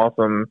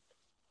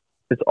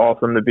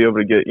awesome to be able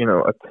to get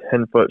a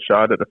 10-foot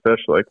shot at a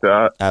fish like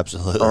that.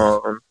 Absolutely.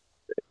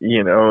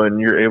 And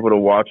you're able to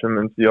watch them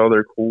and see all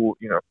their cool,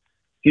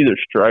 see their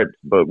stripes.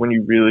 But when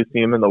you really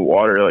see them in the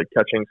water, like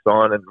catching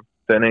sun and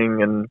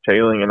finning and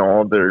tailing and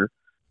all,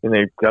 and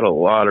they've got a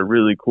lot of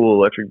really cool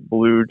electric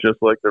blue,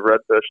 just like the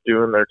redfish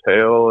do in their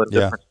tail and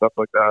different stuff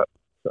like that.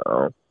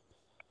 So,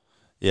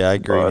 yeah, I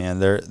agree, man.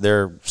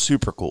 They're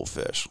super cool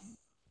fish.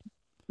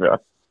 Yeah.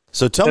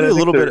 So tell me a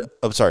little bit.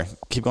 Oh, sorry.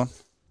 Keep going.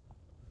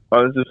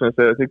 I was just going to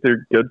say, I think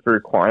they're good for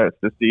clients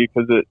to see,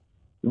 because it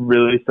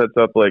really sets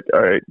up like,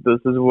 all right, this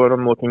is what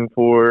I'm looking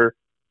for,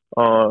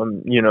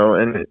 and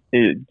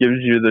it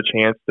gives you the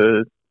chance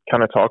to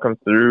kind of talk them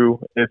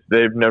through if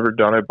they've never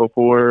done it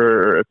before,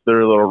 or if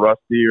they're a little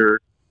rusty or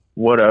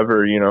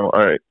whatever, all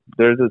right,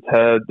 there's its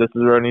head, this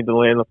is where I need to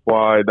land the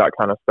fly, that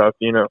kind of stuff.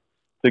 It's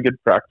a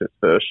good practice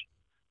fish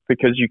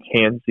because you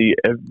can see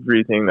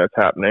everything that's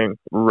happening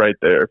right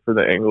there for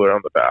the angler on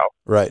the bow.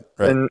 Right.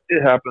 And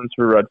it happens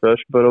for redfish,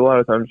 but a lot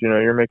of times,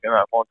 you're making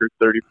that longer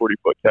 30,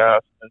 40-foot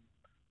cast and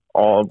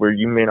all where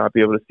you may not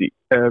be able to see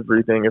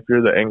everything if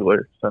you're the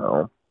angler.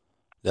 So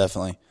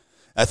definitely.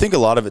 I think a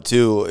lot of it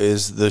too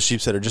is the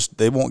sheep's head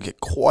they won't get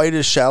quite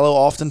as shallow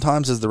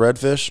oftentimes as the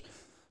redfish.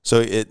 So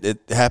it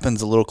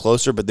happens a little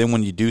closer, but then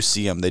when you do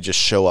see them, they just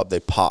show up, they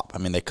pop. I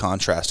mean, they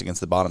contrast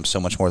against the bottom so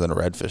much more than a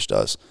redfish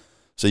does.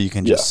 So you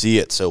can just see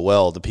it so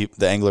well.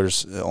 The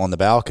anglers on the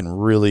bow can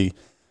really,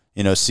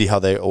 see how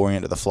they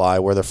orient to the fly,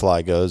 where their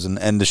fly goes.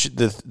 And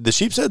the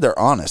sheep's head, they're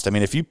honest. I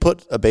mean, if you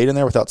put a bait in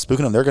there without spooking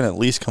them, they're going to at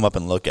least come up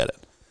and look at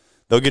it.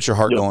 They'll get your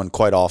heart going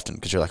quite often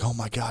because you're like, oh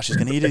my gosh, he's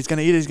going to eat it, he's going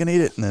to eat it, he's going to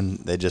eat it. And then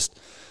they just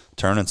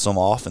turn and swim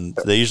off, and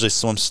they usually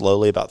swim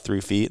slowly about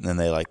 3 feet, and then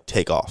they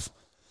take off.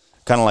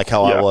 Kind of like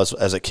how I was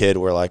as a kid,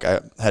 where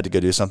I had to go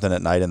do something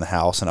at night in the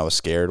house and I was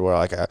scared, where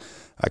I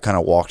kind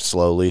of walked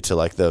slowly to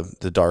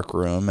the dark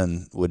room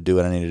and would do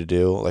what I needed to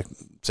do. Like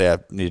say I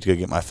needed to go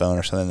get my phone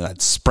or something, and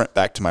I'd sprint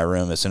back to my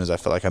room as soon as I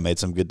felt like I made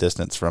some good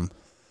distance from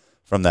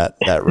that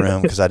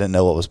room, because I didn't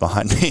know what was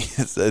behind me.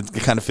 It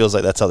kind of feels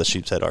like that's how the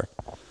sheep's head are.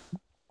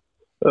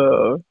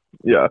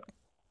 Yeah,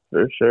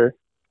 for sure.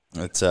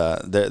 It's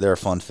they're a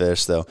fun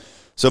fish though.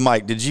 So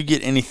Mike, did you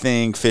get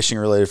anything fishing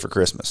related for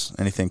Christmas?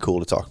 Anything cool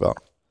to talk about?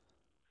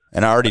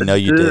 And I already know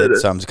you did,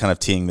 so I'm just kind of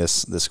teeing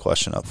this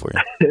question up for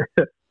you.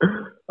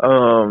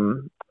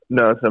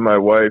 No, so my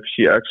wife,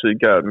 she actually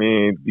got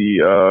me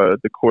the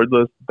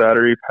cordless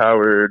battery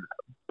powered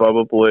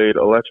Bubba Blade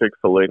electric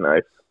fillet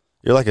knife.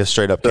 You're like a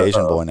straight up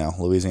Cajun boy now,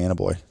 Louisiana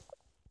boy.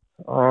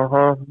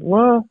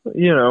 Well, by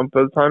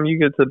the time you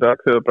get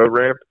back to a boat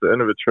ramp at the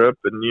end of a trip,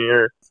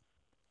 and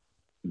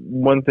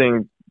one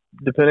thing,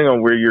 depending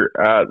on where you're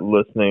at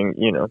listening,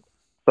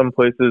 some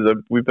places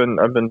I've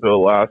been to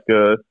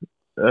Alaska.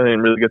 I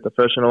didn't really get to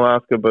fish in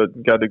Alaska,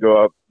 but got to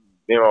go up.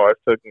 My wife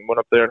went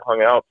up there and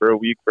hung out for a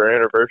week for our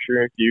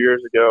anniversary a few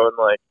years ago,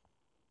 and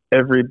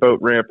every boat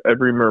ramp,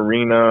 every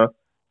marina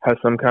has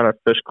some kind of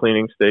fish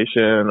cleaning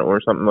station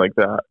or something like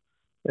that.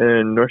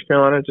 And North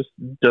Carolina just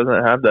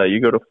doesn't have that.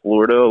 You go to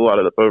Florida, a lot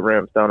of the boat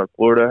ramps down in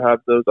Florida have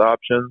those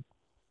options.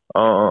 A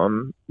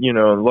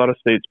lot of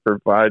states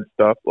provide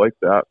stuff like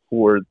that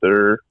for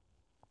their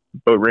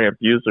boat ramp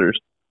users.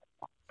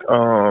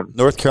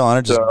 North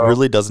Carolina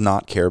really does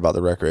not care about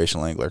the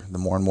recreational angler. The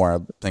more and more I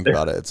think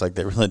about it, it's like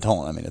they really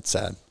don't. I mean, it's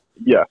sad.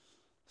 Yeah.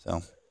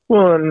 So,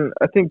 Well, and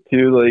I think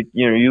too, like,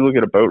 you look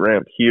at a boat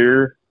ramp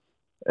here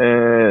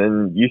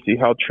and you see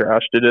how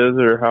trashed it is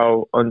or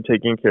how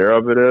untaken care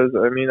of it is.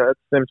 I mean, at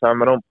the same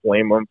time, I don't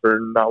blame them for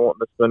not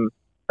wanting to spend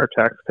our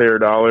taxpayer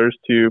dollars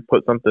to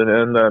put something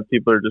in that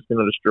people are just going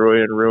to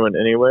destroy and ruin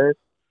anyways.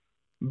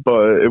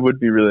 But it would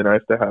be really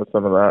nice to have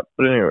some of that.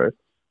 But anyways,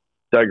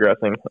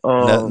 digressing.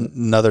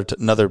 another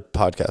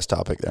podcast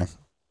topic there.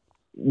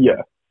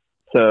 Yeah.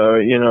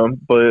 So,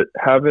 but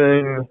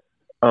having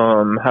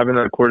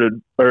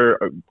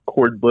that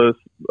cordless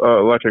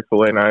electric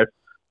fillet knife,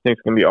 I think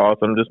it's gonna be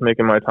awesome. Just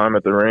making my time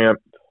at the ramp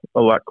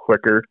a lot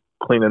quicker,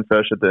 cleaning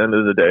fish at the end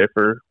of the day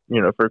for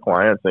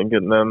clients and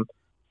getting them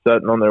set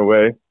and on their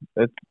way.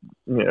 It's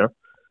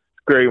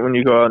great when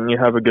you go out and you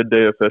have a good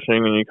day of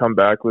fishing and you come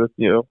back with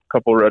a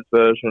couple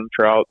redfish and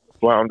trout,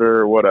 flounder,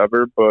 or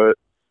whatever. But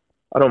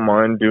I don't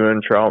mind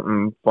doing trout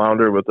and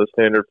flounder with a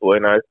standard fillet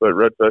knife, but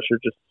redfish are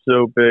just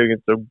so big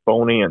and so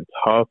bony and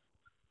tough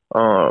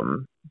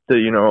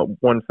that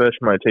one fish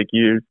might take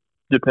you,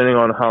 depending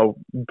on how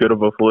good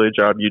of a fillet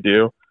job you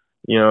do,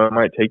 it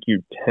might take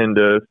you 10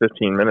 to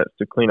 15 minutes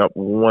to clean up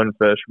one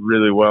fish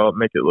really well,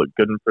 make it look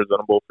good and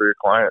presentable for your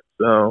client.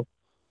 So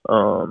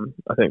I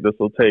think this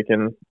will take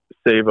and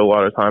save a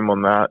lot of time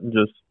on that and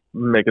just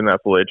making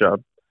that fillet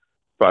job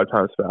 5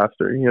 times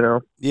faster,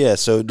 Yeah.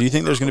 So do you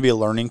think there's going to be a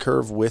learning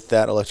curve with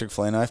that electric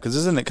fillet knife? Because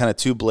isn't it kind of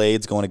two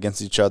blades going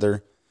against each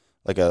other,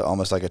 like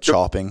almost like a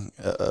chopping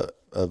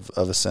of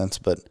a sense?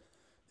 But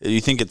do you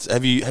think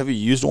have you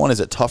used one? Is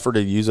it tougher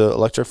to use an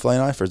electric fillet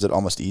knife, or is it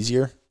almost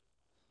easier?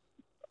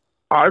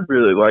 I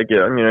really like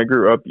it. I mean, I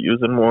grew up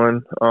using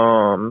one,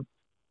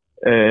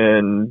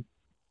 and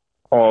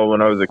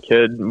when I was a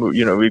kid,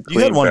 we cleaned. You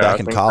had one back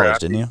in college,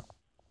 didn't you?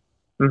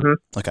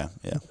 Mm-hmm. Okay,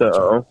 yeah.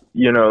 So,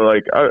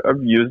 like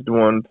I've used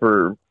one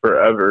for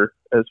forever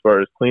as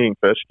far as cleaning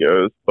fish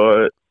goes,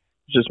 but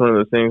it's just one of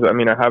those things. I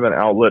mean, I have an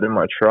outlet in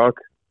my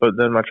truck, but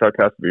then my truck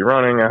has to be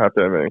running. I have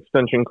to have an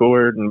extension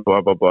cord and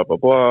blah, blah, blah, blah,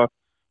 blah.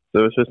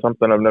 So it's just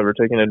something I've never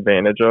taken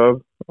advantage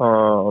of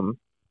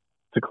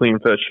to clean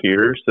fish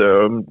here.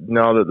 So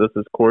now that this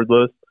is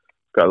cordless,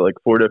 it's got like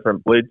 4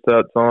 different blade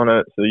sets on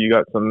it. So you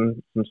got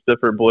some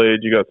stiffer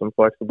blades, you got some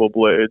flexible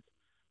blades.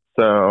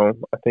 So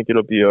I think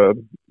it'll be a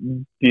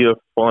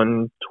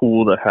fun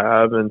tool to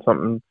have and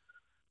something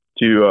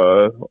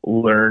to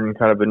learn,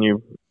 kind of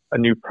a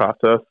new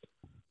process.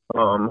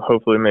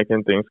 Hopefully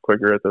making things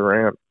quicker at the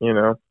ramp.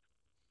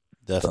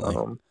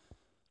 Definitely.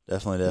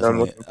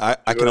 Definitely.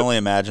 I can only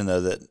imagine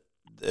though that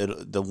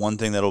the one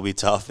thing that'll be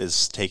tough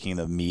is taking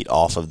the meat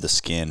off of the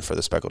skin for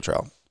the speckled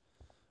trout.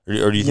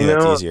 Or do you think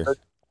that's easier?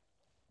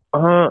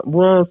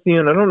 Well, see,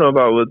 and I don't know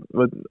about with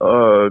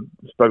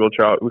speckled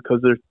trout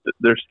because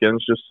their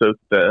skin's just so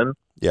thin.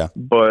 Yeah.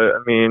 But I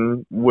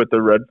mean, with the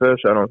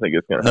redfish, I don't think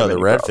it's gonna. No, the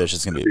redfish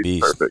is gonna be a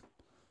beast. Perfect.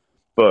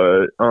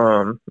 But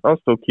I'll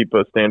still keep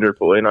a standard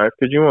fillet knife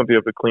because you won't be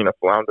able to clean a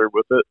flounder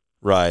with it.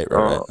 Right.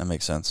 That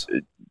makes sense.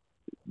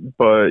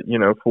 But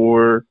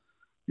for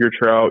your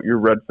trout, your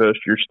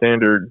redfish, your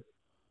standard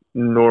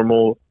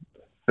normal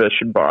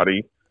fish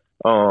body,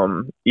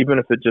 even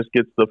if it just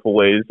gets the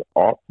fillets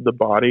off the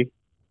body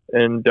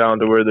and down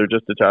to where they're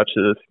just attached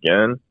to the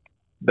skin,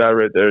 that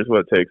right there is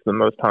what takes the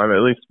most time,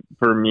 at least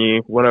for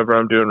me, whenever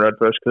I'm doing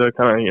redfish, because I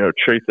kind of,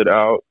 trace it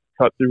out,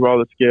 cut through all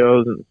the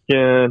scales and the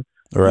skin,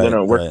 right, and then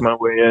I work my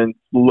way in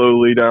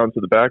slowly down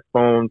to the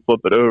backbone,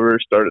 flip it over,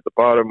 start at the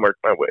bottom, work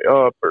my way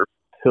up, or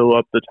peel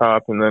up the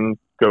top, and then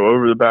go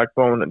over the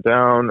backbone and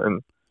down,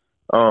 and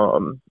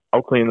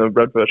I'll clean the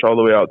redfish all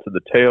the way out to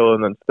the tail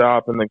and then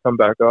stop and then come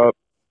back up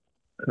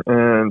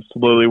and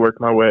slowly work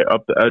my way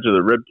up the edge of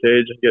the rib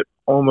cage and get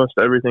almost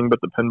everything but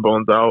the pin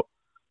bones out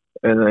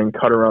and then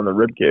cut around the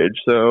rib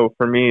cage. So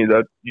for me,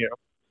 that,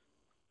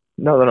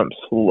 not that I'm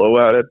slow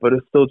at it, but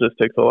it still just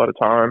takes a lot of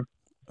time.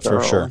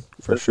 For sure.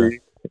 It'd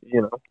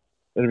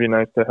be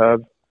nice to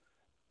have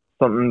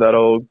something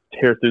that'll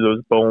tear through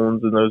those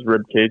bones and those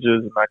rib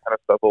cages and that kind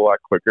of stuff a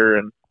lot quicker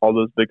and all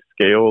those big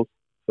scales.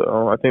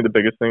 So I think the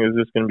biggest thing is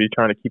just going to be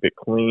trying to keep it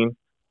clean,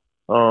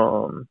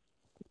 because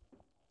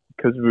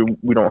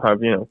we don't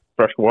have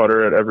fresh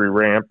water at every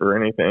ramp or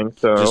anything.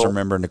 So just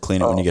remembering to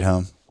clean it when you get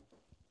home.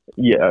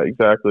 Yeah,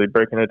 exactly.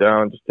 Breaking it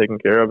down, just taking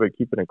care of it,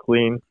 keeping it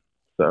clean.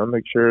 So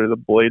make sure the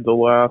blades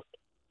will last.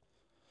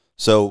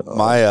 So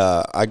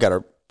I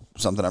got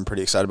something I'm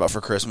pretty excited about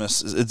for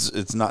Christmas.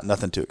 It's not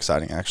nothing too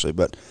exciting actually,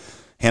 but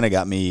Hannah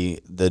got me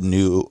the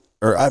new.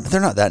 They're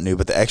not that new,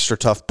 but the Extra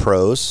Tough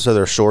Pros. So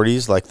they're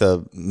shorties like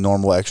the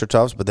normal Extra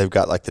Toughs, but they've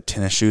got like the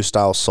tennis shoe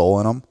style sole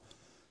in them.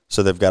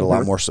 So they've got a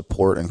lot more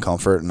support and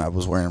comfort. And I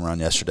was wearing them around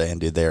yesterday, and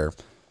dude, they're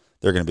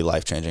going to be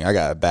life changing. I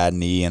got a bad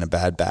knee and a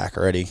bad back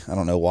already. I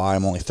don't know why.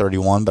 I'm only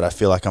 31, but I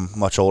feel like I'm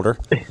much older.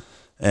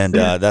 And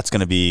that's going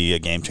to be a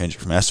game changer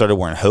for me. I started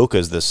wearing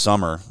Hoka's this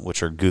summer,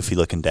 which are goofy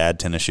looking dad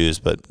tennis shoes,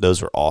 but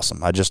those were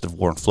awesome. I just have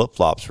worn flip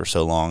flops for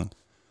so long.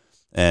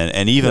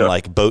 And even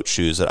like boat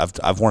shoes.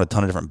 I've worn a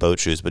ton of different boat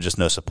shoes, but just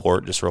no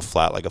support, just real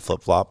flat like a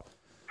flip flop.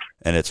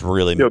 And it's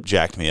really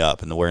jacked me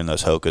up. And wearing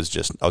those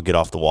Hoka's, I'll get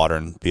off the water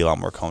and be a lot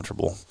more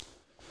comfortable.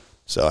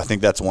 So I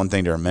think that's one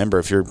thing to remember.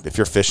 If you're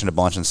fishing a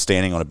bunch and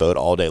standing on a boat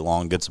all day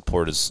long, good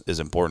support is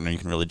important, and you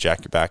can really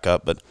jack your back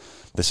up. But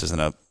this isn't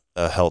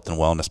a health and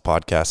wellness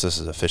podcast. This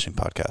is a fishing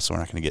podcast, so we're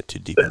not going to get too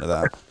deep into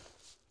that.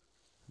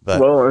 But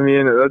well, I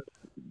mean,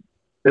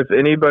 if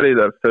anybody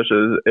that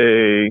fishes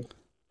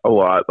a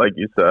lot, like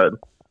you said,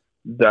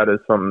 that is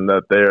something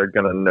that they are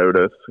going to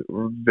notice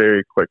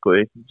very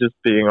quickly. Just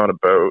being on a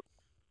boat,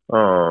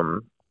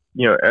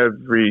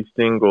 every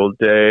single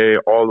day,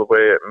 all the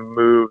way it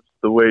moves,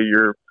 the way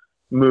you're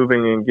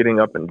moving and getting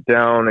up and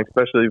down,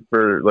 especially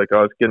for like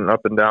us getting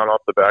up and down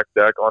off the back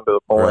deck onto the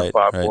pulling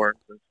platforms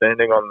and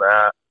standing on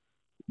that.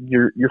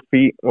 Your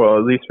feet, well,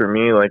 at least for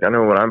me, like I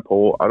know when I'm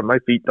pulled, my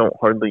feet don't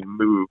hardly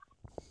move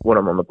when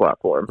I'm on the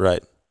platform.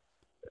 Right.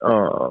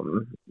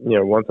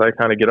 Once I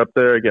kind of get up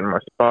there, I get in my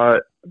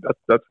spot,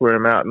 that's where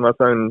I'm at, unless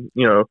I'm,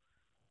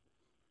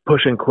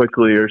 pushing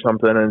quickly or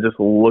something and just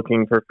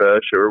looking for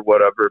fish or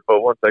whatever. But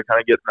once I kind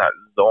of get in that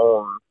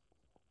zone,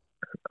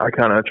 I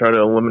kind of try to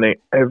eliminate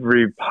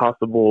every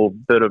possible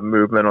bit of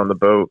movement on the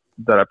boat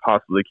that I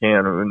possibly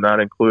can. And that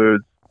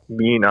includes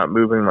me not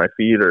moving my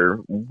feet or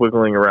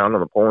wiggling around on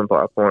the pulling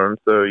platform.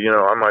 So,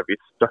 I might be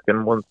stuck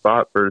in one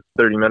spot for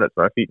 30 minutes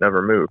and my feet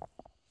never move.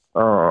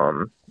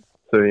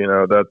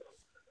 That's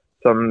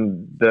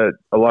something that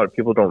a lot of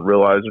people don't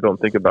realize or don't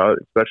think about,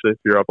 especially if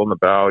you're up on the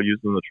bow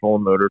using the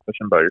trolling motor,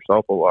 fishing by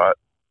yourself a lot.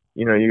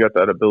 You got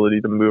that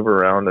ability to move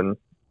around and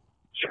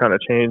kind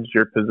of change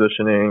your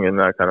positioning and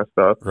that kind of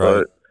stuff. Right.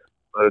 But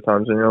a lot of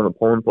times when you're on the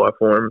pulling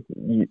platform,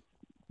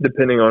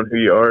 depending on who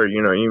you are,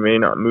 you may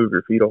not move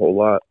your feet a whole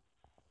lot.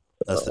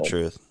 That's the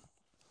truth.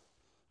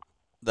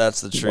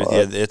 That's the truth.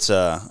 Yeah,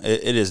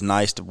 it is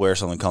nice to wear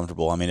something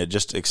comfortable. I mean, it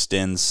just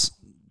extends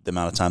the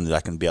amount of time that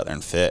I can be out there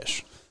and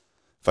fish.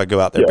 If I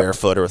go out there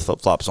barefoot or with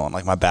flip-flops on,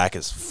 like my back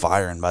is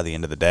firing by the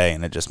end of the day,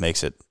 and it just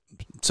makes it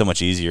so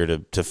much easier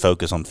to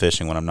focus on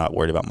fishing when I'm not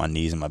worried about my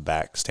knees and my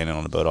back standing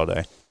on the boat all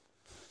day.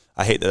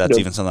 I hate that that's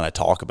even something I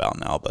talk about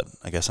now, but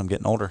I guess I'm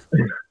getting older.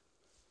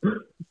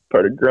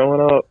 Part of growing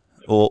up.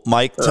 Well,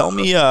 Mike, tell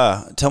me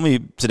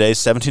today's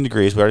 17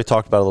 degrees. We already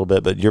talked about it a little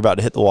bit, but you're about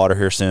to hit the water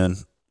here soon.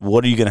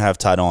 What are you going to have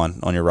tied on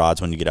your rods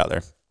when you get out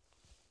there?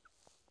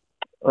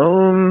 I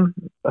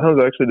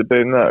was actually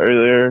debating that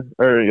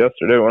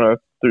yesterday when I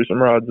threw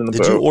some rods in the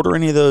boat. Did you order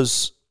any of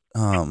those?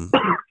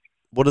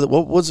 What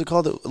was it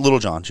called? The Little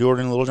Johns. You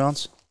ordered any Little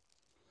Johns?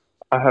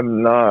 I have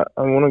not.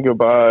 I want to go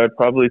by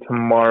probably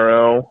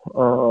tomorrow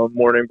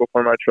morning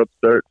before my trip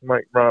starts. I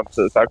might run up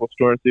to the tackle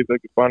store and see if I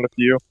can find a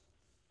few.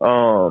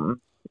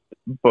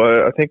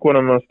 But I think what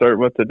I'm going to start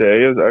with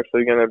today is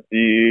actually going to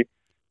be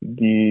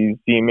the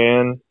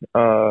Z-Man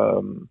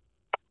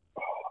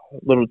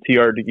little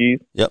TRDs.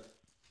 Yep.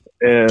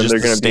 And just they're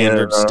going to be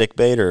standard stick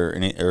bait or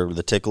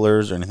the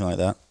ticklers or anything like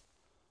that?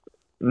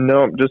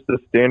 No, just the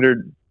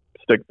standard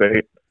stick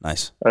bait.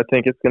 Nice. I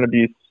think it's going to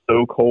be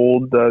so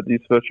cold that these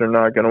fish are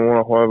not going to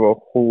want to have a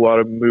whole lot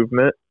of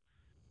movement.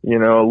 A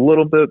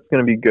little bit's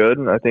going to be good.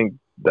 And I think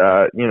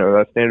that,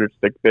 that standard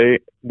stick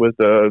bait with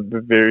a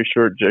very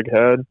short jig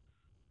head.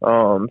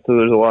 So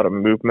there's a lot of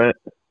movement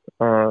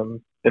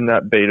in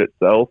that bait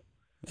itself.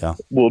 Yeah.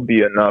 Will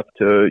be enough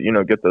to,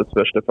 get those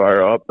fish to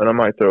fire up. And I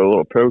might throw a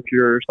little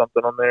Procure or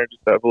something on there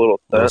just to have a little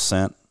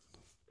scent.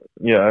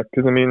 Yeah,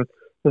 because,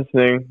 this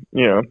thing,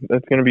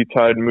 it's going to be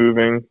tide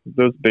moving.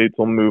 Those baits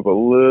will move a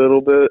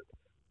little bit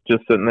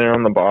just sitting there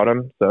on the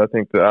bottom. So I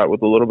think that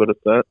with a little bit of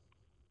scent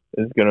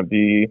is going to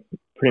be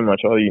pretty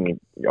much all you're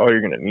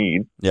going to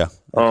need. Yeah.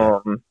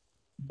 Okay.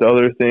 The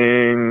other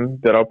thing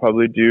that I'll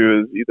probably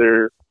do is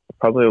either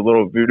probably a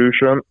little voodoo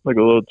shrimp, like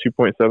a little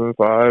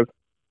 2.75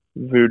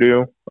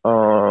 voodoo.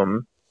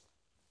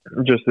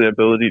 Just the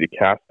ability to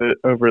cast it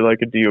over like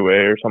a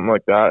DOA or something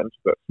like that, and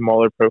just that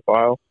smaller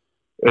profile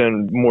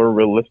and more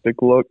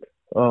realistic look.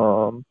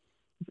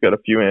 It's got a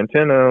few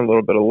antenna, a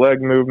little bit of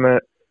leg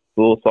movement,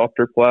 a little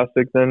softer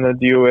plastic than a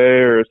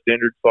DOA or a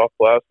standard soft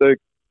plastic.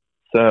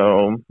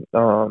 So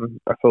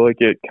I feel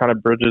like it kind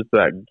of bridges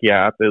that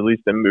gap, at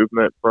least in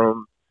movement,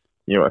 from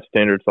a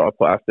standard soft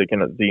plastic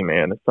and a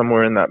Z-Man. It's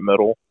somewhere in that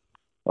middle.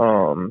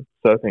 So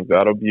I think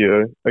that'll be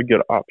a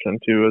good option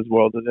too as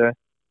well today.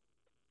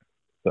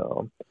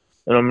 So,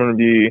 and I'm going to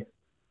be,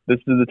 this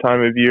is the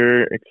time of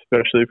year,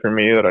 especially for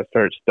me, that I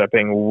start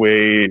stepping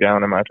way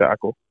down in my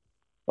tackle.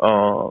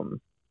 So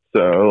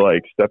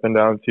like stepping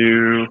down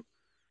to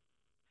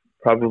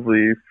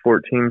probably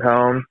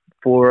 14-pound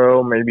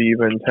fluoro, maybe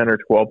even 10 or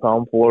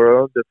 12-pound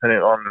fluoro, depending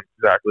on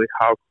exactly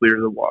how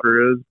clear the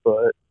water is.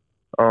 But,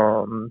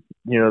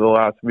 the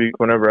last week,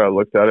 whenever I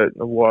looked at it,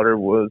 the water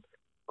was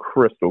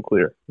crystal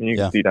clear. You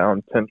can see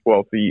down 10,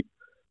 12 feet.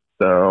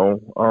 So,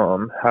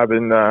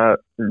 having that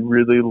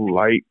really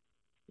light,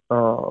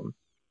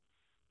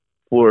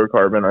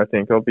 fluorocarbon, I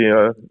think will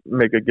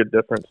make a good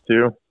difference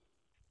too.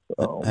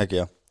 So. Heck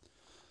yeah.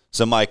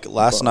 So Mike,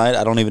 last night,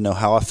 I don't even know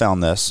how I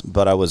found this,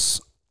 but I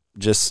was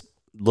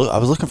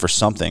looking for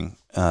something,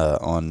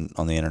 on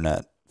the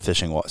internet,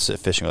 fishing. I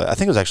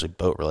think it was actually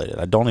boat related.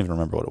 I don't even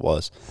remember what it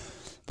was,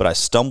 but I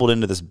stumbled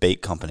into this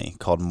bait company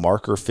called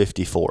Marker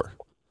 54.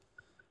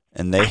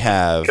 And they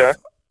have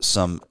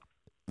some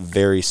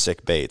very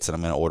sick baits that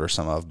I'm going to order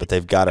some of, but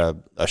they've got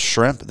a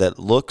shrimp that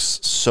looks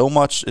so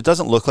much, it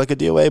doesn't look like a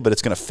DOA, but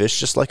it's going to fish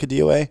just like a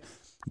DOA,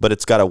 but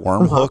it's got a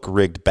worm hook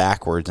rigged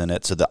backwards in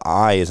it, so the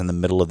eye is in the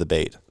middle of the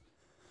bait.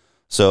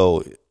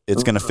 So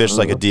it's going to fish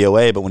like a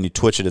DOA, but when you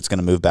twitch it, it's going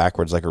to move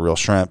backwards like a real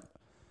shrimp,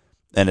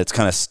 and it's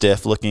kind of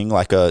stiff looking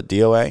like a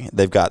DOA.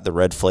 They've got the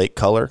red flake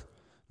color.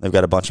 They've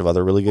got a bunch of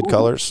other really good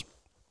colors.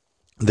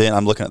 Then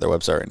I'm looking at their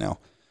website right now.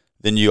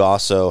 Then you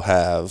also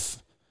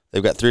have,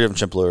 they've got 3 different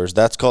shrimp lures.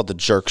 That's called the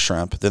jerk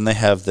shrimp. Then they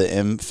have the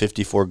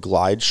M54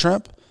 glide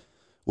shrimp,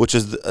 which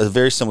is a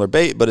very similar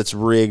bait, but it's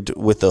rigged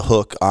with the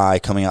hook eye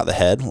coming out the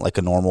head like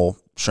a normal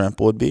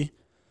shrimp would be.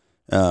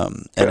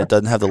 And it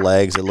doesn't have the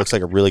legs. It looks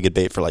like a really good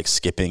bait for like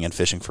skipping and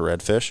fishing for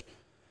redfish.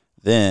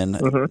 Then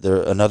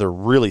another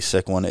really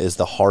sick one is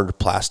the hard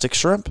plastic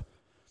shrimp.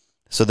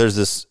 So there's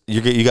this,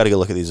 you got to go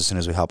look at these as soon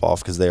as we hop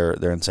off because they're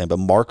insane. But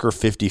Marker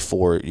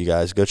 54, you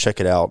guys, go check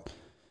it out.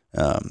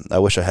 I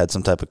wish I had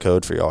some type of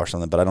code for y'all or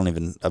something, but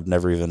I've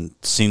never even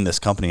seen this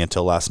company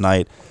until last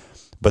night.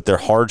 But their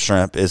hard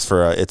shrimp is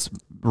it's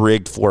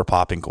rigged for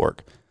popping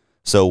cork.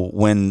 So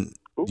when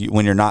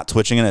you're not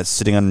twitching it, it's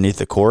sitting underneath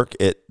the cork.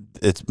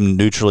 It's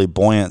neutrally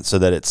buoyant so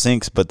that it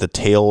sinks, but the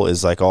tail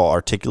is like all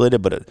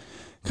articulated, but it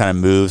kind of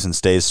moves and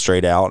stays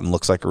straight out and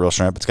looks like a real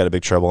shrimp. It's got a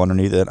big treble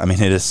underneath it. I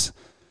mean, it is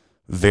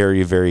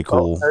very, very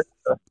cool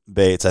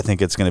baits. I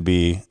think it's going to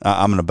be,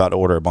 I'm about to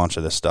order a bunch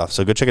of this stuff.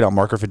 So go check it out,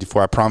 Marker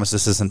 54. I promise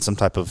this isn't some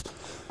type of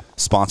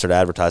sponsored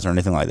advertisement or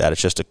anything like that.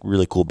 It's just a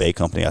really cool bait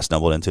company I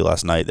stumbled into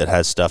last night that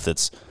has stuff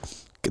that's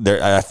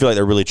there. I feel like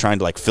they're really trying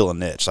to like fill a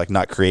niche, like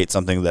not create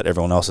something that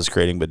everyone else is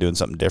creating, but doing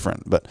something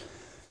different. But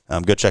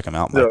go check them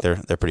out, Mike.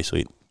 Yeah. They're pretty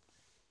sweet.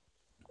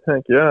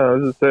 Heck yeah. I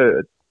was just say,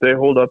 if they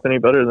hold up any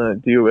better than a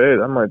DOA,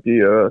 that might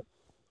be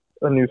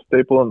a new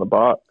staple in the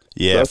box.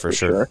 Yeah, for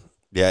sure.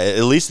 Yeah,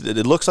 at least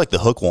it looks like the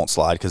hook won't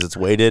slide because it's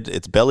weighted.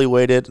 It's belly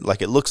weighted.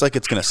 Like it looks like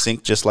it's going to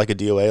sink just like a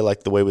DOA,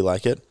 like the way we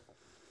like it.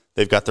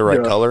 They've got the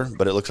right color,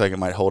 but it looks like it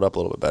might hold up a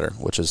little bit better,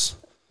 which is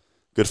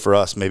good for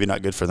us, maybe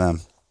not good for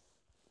them.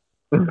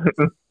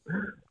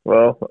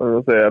 Well, I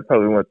was going to say I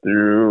probably went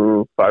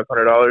through $500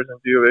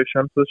 in DOA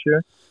shrimps this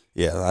year.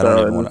 Yeah, I don't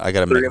even want to. I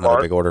got to make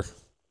another big order.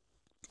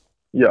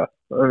 Yeah,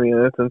 I mean,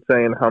 it's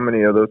insane how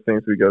many of those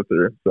things we go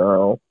through.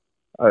 So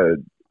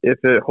if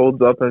it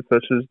holds up and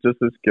fishes just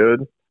as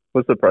good,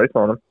 what's the price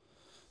on them?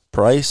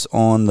 Price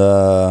on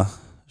the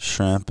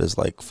shrimp is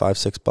like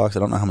 $5-6. I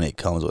don't know how many it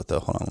comes with though.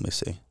 Hold on, let me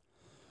see.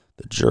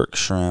 The jerk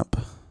shrimp.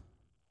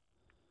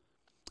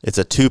 It's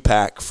a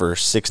 2-pack for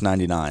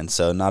 $6.99,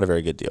 so not a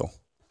very good deal.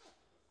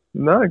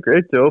 Not a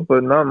great deal,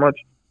 but not much.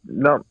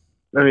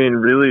 I mean,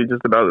 really,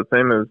 just about the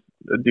same as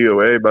a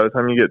DOA. By the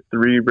time you get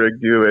 3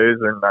 rigged DOAs,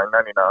 they're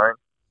 $9.99.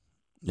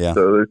 Yeah.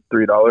 So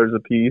they're $3 a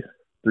piece,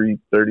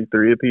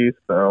 $3.33 a piece.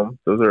 So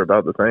those are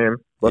about the same.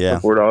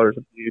 Less than $4 a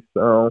piece.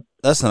 So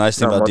that's the nice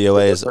thing about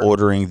DOA is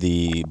ordering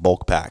the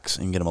bulk packs.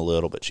 You can get them a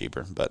little bit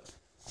cheaper, but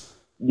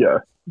yeah.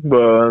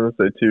 But I was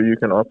gonna say too, you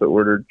can also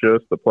order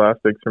just the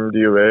plastics from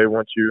DOA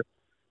once you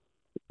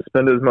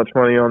spend as much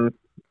money on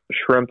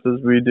shrimps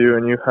as we do,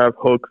 and you have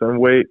hooks and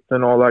weights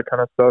and all that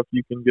kind of stuff.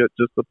 You can get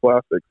just the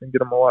plastics and get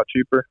them a lot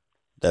cheaper.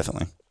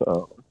 Definitely.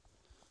 So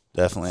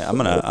definitely, I'm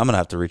gonna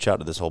have to reach out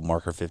to this whole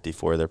Marker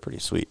 54. They're pretty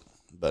sweet.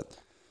 But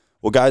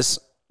well, guys,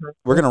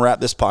 we're gonna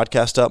wrap this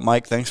podcast up.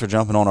 Mike, thanks for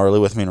jumping on early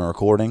with me and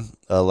recording.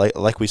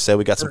 Like we said,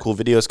 we got some cool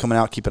videos coming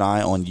out. Keep an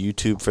eye on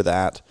YouTube for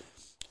that.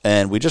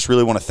 And we just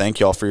really want to thank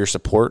y'all for your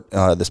support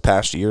this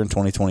past year in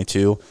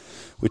 2022.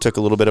 We took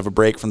a little bit of a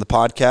break from the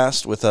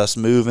podcast with us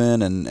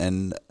moving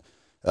and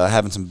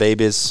having some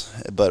babies,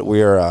 but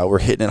we're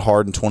hitting it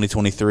hard in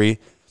 2023.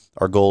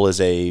 Our goal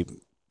is a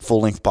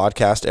full-length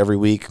podcast every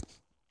week,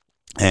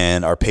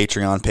 and our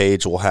Patreon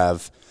page will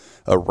have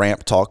a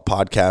Ramp Talk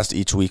podcast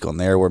each week on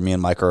there where me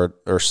and Mike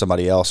or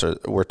somebody else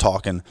we're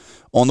talking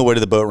on the way to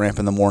the boat ramp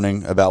in the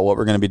morning about what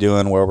we're going to be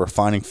doing, where we're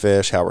finding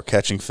fish, how we're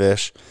catching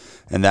fish,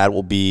 and that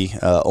will be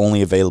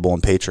only available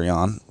on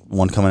Patreon,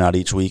 one coming out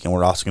each week, and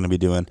we're also going to be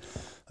doing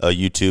a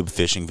YouTube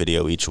fishing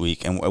video each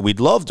week. And we'd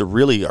love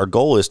to our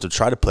goal is to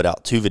try to put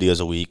out 2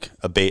 videos a week,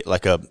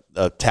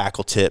 a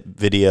tackle tip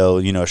video,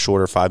 a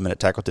shorter 5-minute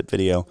tackle tip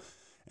video,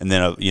 and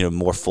then a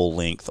more full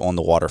length on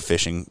the water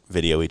fishing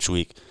video each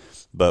week.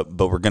 But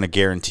we're going to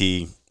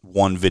guarantee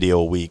 1 video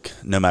a week,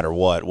 no matter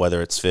what,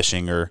 whether it's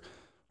fishing or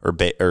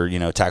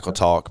tackle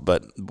talk.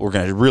 But we're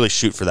going to really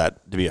shoot for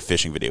that to be a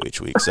fishing video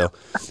each week. So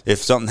if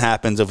something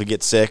happens, if we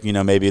get sick,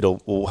 maybe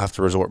we'll have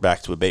to resort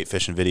back to a bait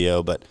fishing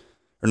video,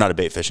 or not a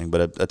bait fishing,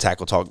 but a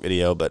tackle talk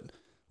video. But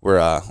we're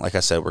like I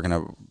said, we're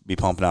going to be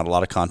pumping out a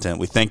lot of content.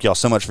 We thank y'all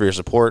so much for your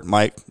support.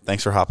 Mike,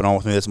 thanks for hopping on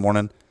with me this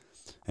morning.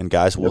 And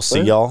guys, we'll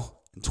see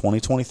y'all in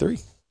 2023.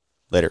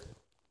 Later.